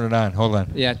got to turn it on. Hold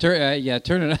on. Yeah, turn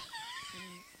it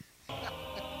on.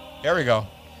 Here we go.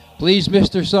 Please,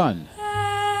 Mr. Sun.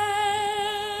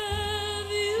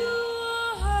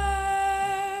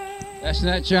 That's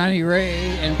not Johnny Ray,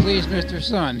 and please, Mr.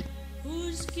 Sun.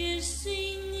 Who's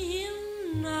kissing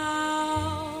him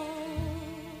now?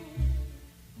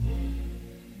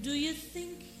 Do you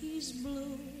think he's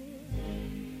blue?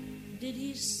 Did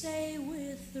he say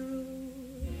we're through?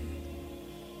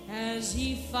 Has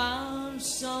he found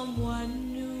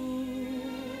someone new?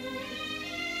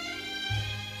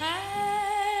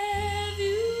 Have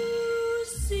you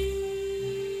seen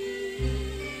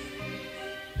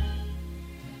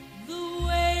the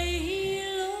way he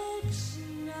looks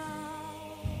now?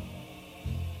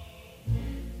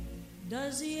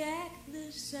 Does he act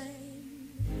the same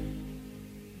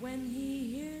when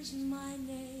he hears my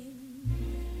name?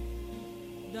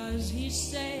 Does he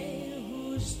say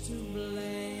who's to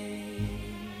blame?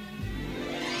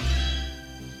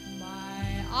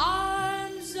 My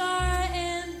arms are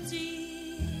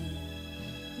empty,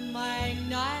 my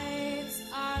nights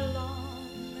are long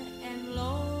and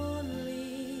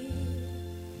lonely.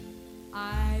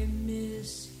 I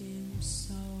miss him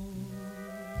so.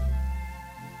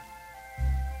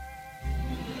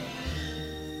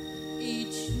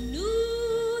 Each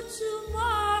new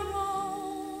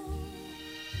tomorrow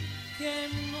can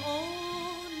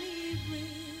only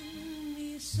bring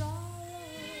me sorrow.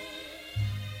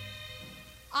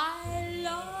 I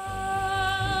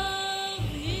love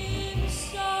him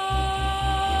so.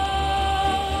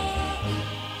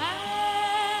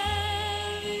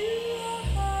 Have you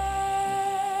heard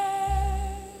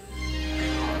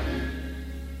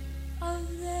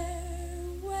of their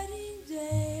wedding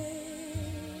day?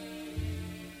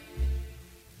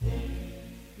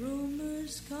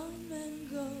 Rumors come and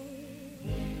go.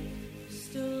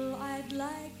 Still, I'd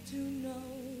like to know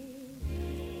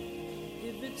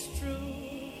if it's true.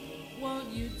 Won't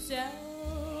you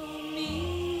tell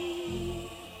me?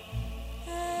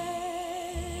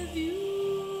 Have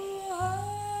you heard?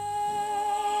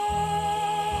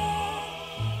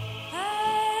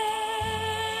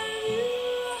 Have you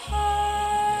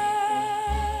heard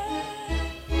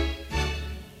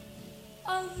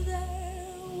of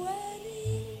their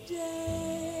wedding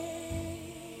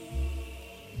day?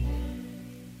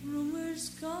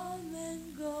 Rumors come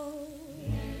and go.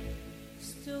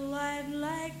 Still, I'd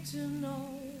like to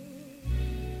know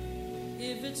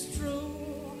if it's true.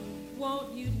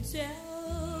 Won't you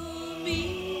tell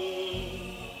me?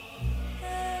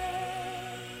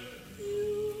 Have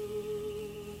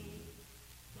you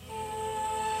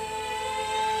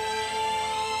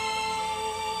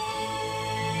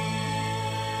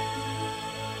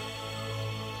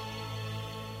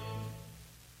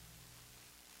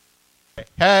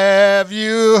Have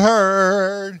you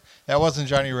heard? That wasn't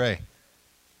Johnny Ray.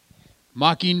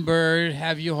 Mockingbird,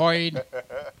 have you heard?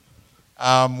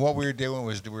 What we were doing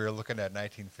was we were looking at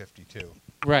 1952.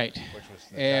 Right. Which was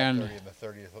the And- top 30, and the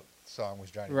 30th song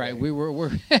was Johnny Right, Ray. we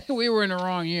were in the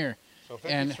wrong year. So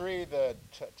And 53, the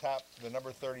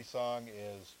number 30 song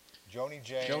is Joni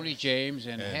James. Joni James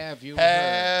and Have You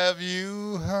Have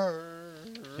You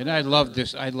Heard? And I love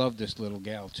this little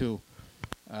gal too.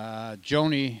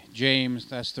 Joni James,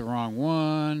 that's the wrong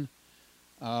one.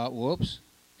 Whoops.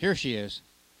 Here she is.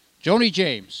 Joni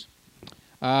James.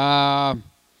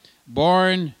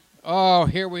 Born, oh,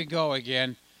 here we go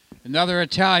again. Another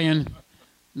Italian.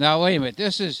 Now, wait a minute.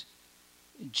 This is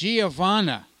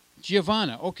Giovanna.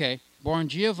 Giovanna, okay. Born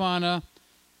Giovanna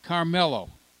Carmelo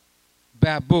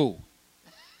Babu.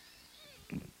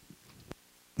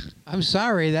 I'm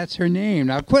sorry, that's her name.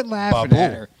 Now, quit laughing Babu.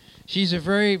 at her. She's a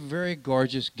very, very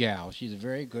gorgeous gal. She's a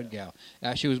very good gal.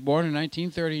 She was born in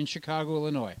 1930 in Chicago,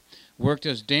 Illinois. Worked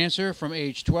as dancer from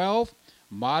age 12,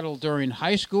 Modeled during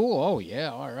high school. Oh,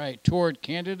 yeah, all right. Toured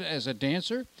Canada as a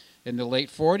dancer in the late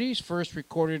 40s. First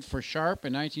recorded for Sharp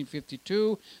in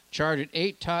 1952. Charted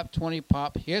 8 top 20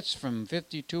 pop hits from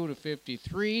 52 to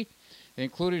 53,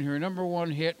 including her number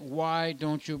one hit, Why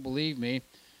Don't You Believe Me?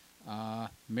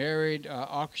 Married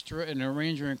orchestra and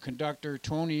arranger and conductor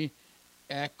Tony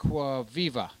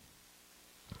Acquaviva.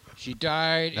 She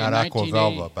died Not in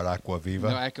Aquavelva, but Aquaviva.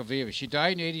 No, Acquaviva. She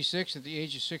died in 86 at the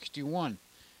age of 61.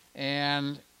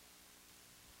 And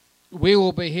we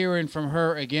will be hearing from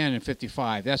her again in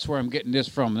 55. That's where I'm getting this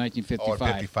from, 1955. Oh,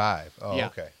 in 55. Oh, yeah.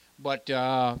 okay. But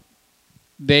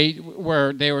they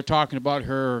were talking about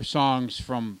her songs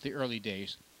from the early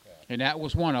days, and that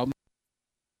was one of them.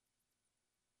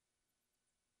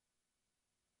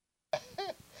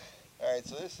 All right,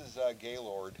 so this is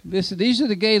Gaylord. These are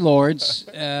the Gaylords,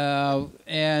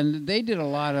 and they did a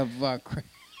lot of.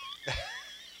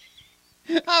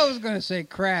 I was going to say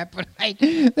crap, but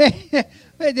the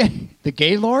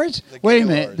Gaylords. Wait a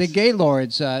minute, the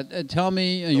Gaylords. Tell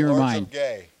me your mind.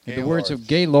 The words of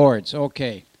Gaylords.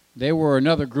 Okay, they were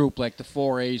another group like the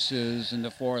Four Aces and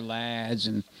the Four Lads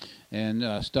and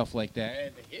stuff like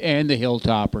that, and the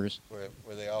Hilltoppers.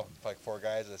 Were they all like four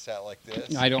guys that sat like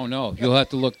this? I don't know. You'll have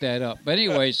to look that up. But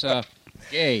anyways, the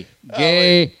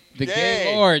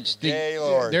Gaylords.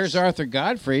 There's Arthur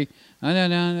Godfrey.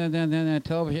 Television.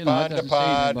 Panda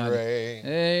Padre.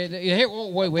 Hey,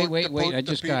 wait. I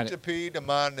just got it. The P, the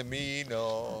man, the me,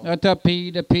 no. The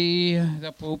P, the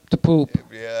poop, the poop.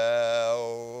 Yeah,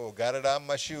 oh, got it on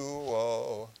my shoe,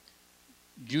 oh.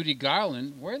 Judy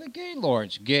Garland, where are the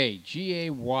Gaylords? Gay,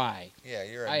 G-A-Y. Yeah,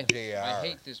 you're a J-R. I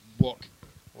hate this book.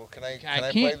 Well, can I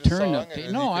can't play the turn song?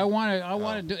 No, I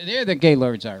want to do. There the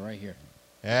Gaylords are right here.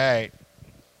 All right.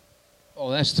 Oh,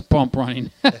 that's the pump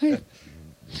running.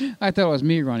 I thought it was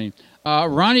me running.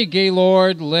 Ronnie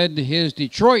Gaylord led his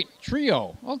Detroit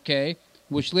trio,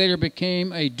 which later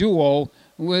became a duo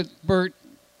with Bert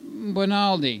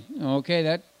Bonaldi. Okay,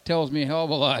 that tells me a hell of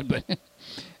a lot, but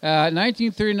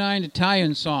 1939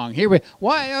 Italian song.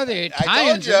 Why are the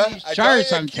Italians in these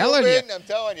charts? I'm telling you.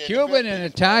 Cuban and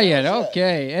Italian.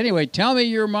 Okay. Anyway, tell me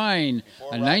your mind.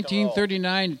 A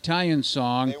 1939 Italian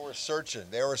song. They were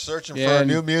searching for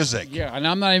new music. Yeah, and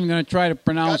I'm not even going to try to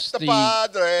pronounce the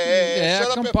padre. Yeah,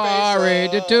 compare.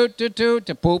 The toot, the toot,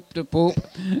 the poop, the poop.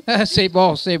 Say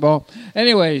ball.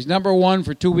 Anyways, number one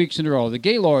for 2 weeks in a row. The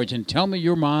Gaylords and Tell Me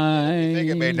Your Mind. I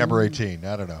think it made number 18.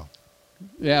 I don't know.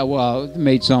 Yeah, well, it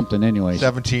made something anyway.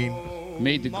 17.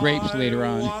 Made the grapes later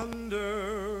on.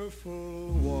 Wonderful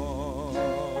one,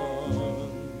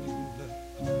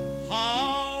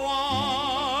 how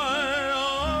I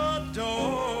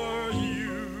adore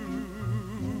you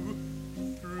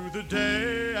through the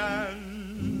day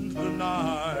and the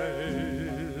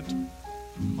night.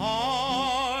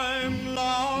 I'm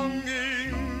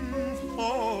longing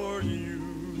for you.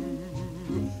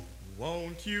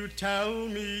 Won't you tell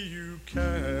me you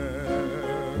care?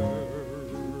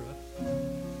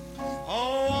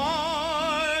 Oh,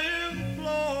 I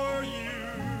implore you,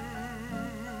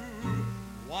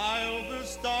 while the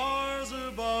stars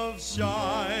above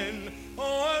shine.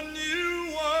 Oh, a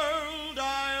new world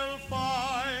I'll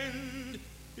find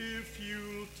if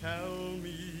you'll tell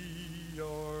me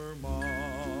you're mine.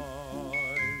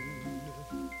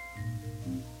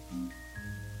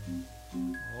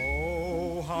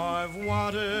 Oh, I've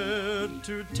wanted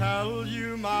to tell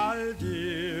you, my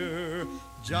dear,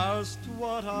 just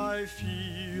what I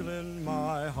feel in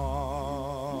my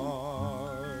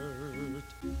heart.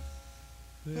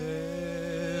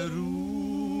 Per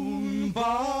un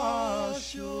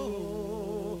bacio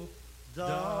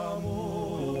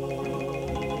d'amor,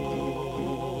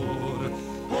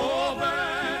 oh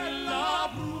bella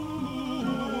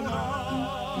bruna,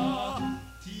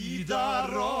 ti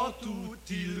darò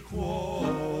tutto il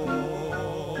cuore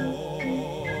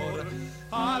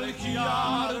al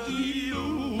chiar di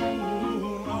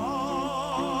luna,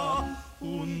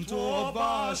 un tuo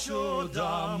bacio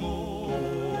d'amor.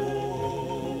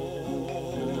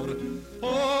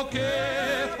 Oh,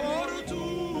 che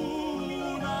fortuna,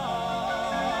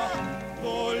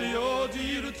 voglio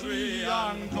dirti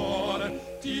ancora,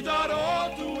 ti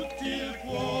darò tutto il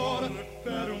cuore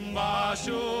per un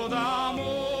bacio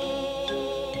d'amor.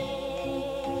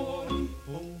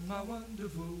 Oh, my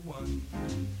wonderful one,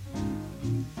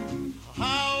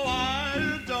 how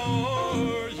I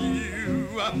adore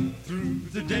you through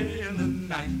the day and the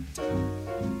night.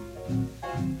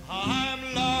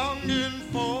 I'm longing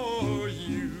for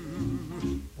you.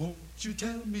 Won't you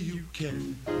tell me you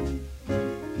can?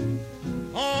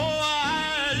 Oh,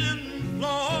 I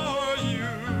implore you,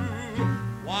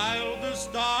 while the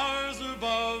stars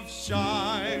above shine.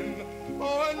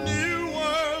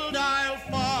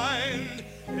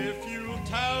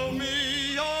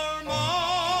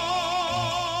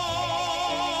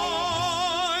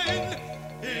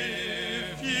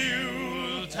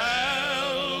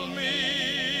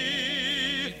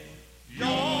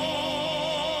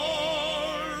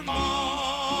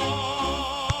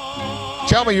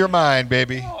 Tell me your mind,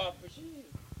 baby.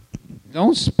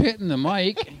 Don't spit in the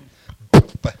mic.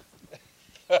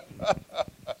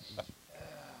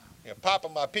 You're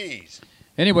popping my peas.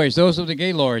 Anyways, those are the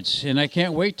Gaylords, and I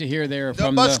can't wait to hear they're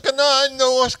from the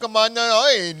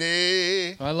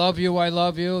I Love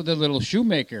You, the Little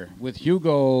Shoemaker with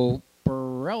Hugo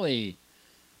Pirelli.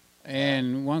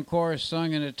 And one chorus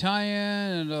sung in Italian,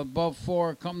 and above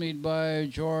four accompanied by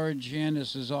George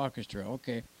Handis's orchestra.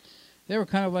 Okay. They were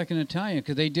kind of like an Italian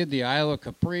because they did the Isle of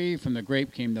Capri, From the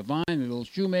Grape Came the Vine, the Little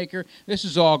Shoemaker. This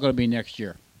is all going to be next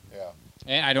year. Yeah.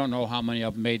 And I don't know how many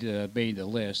of them made the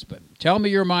list, but Tell Me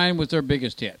Your Mind was their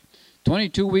biggest hit.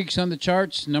 22 weeks on the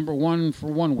charts, number 1 for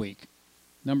 1 week,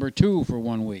 number 2 for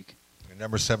 1 week. And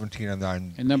number 17 on the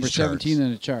And number 17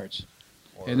 on the charts.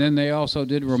 And then they also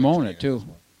did Ramona, too.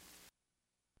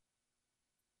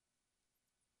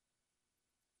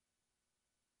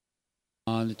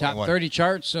 On the top 30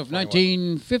 charts of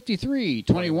 1953,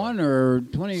 21 or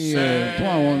 20,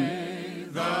 21.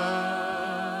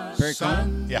 Perry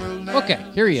Como? Yeah. Okay,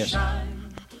 here he is.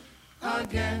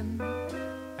 Again,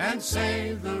 and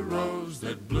say the rose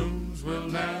that blooms will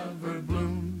never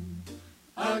bloom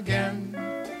again.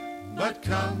 But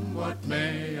come what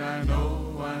may, I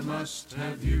know I must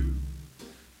have you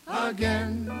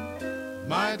again.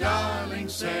 My darling,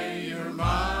 say you're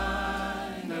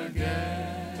mine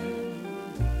again.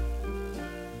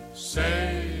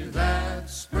 Say that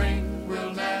spring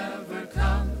will never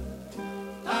come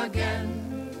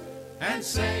again, and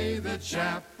say the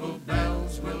chapel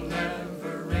bells will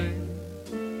never ring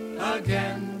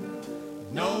again.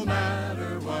 No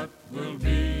matter what will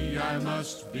be, I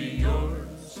must be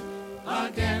yours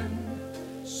again.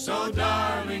 So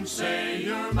darling, say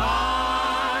you're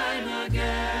mine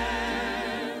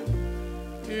again.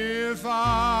 If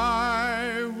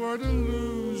I were to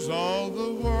lose all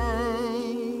the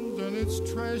world and its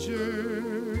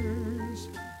treasures,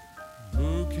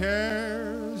 who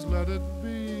cares, let it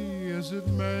be as it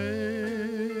may.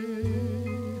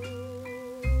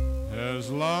 As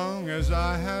long as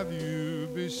I have you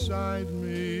beside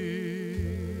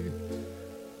me,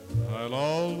 I'll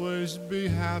always be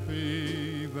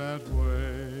happy that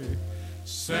way.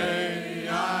 Say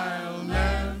I'll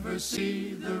never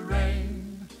see the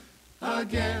rain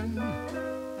again,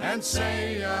 and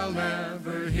say I'll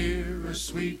never hear a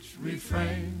sweet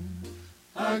refrain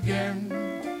again,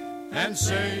 and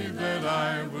say that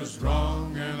I was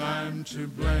wrong and I'm to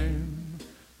blame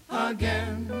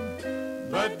again.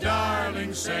 But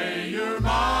darling, say you're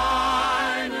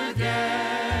mine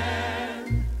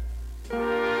again.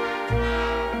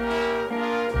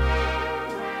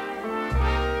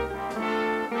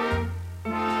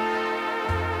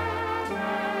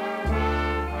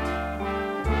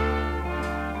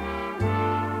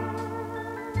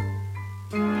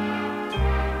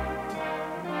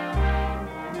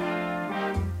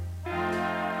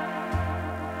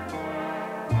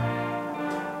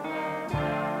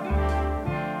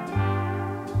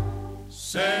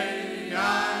 Say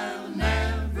I'll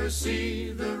never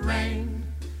see the rain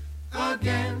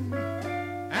again,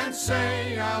 and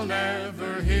say I'll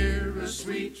never hear a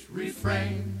sweet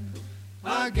refrain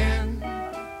again,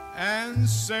 and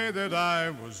say that I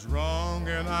was wrong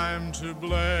and I'm to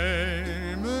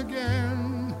blame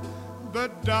again.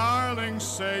 But darling,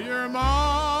 say you're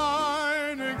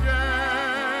mine again.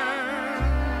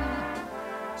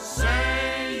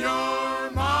 Say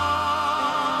you're mine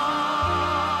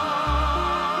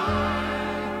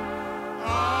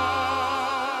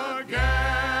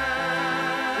again.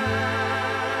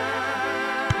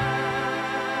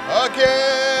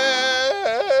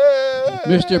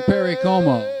 Mr. Perry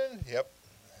Como. Yep.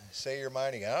 Say your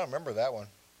mind again. I don't remember that one.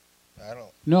 I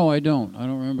don't. No, I don't. I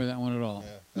don't remember that one at all.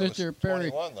 Yeah, Mr. Perry,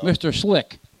 21, though. Mr.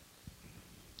 Slick.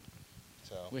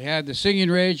 So. We had the Singing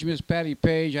Rage, Miss Patty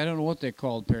Page. I don't know what they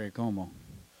called Perry Como.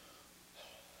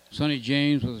 Sonny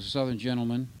James was a Southern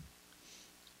Gentleman.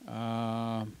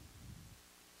 I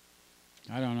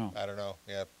don't know. I don't know.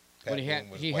 Yeah. But he Pat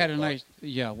Boone was had White a Buck. nice,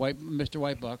 Mr.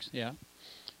 White Bucks, yeah.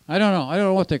 I don't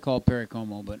know what they called Perry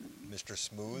Como, but Mr.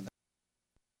 Smooth.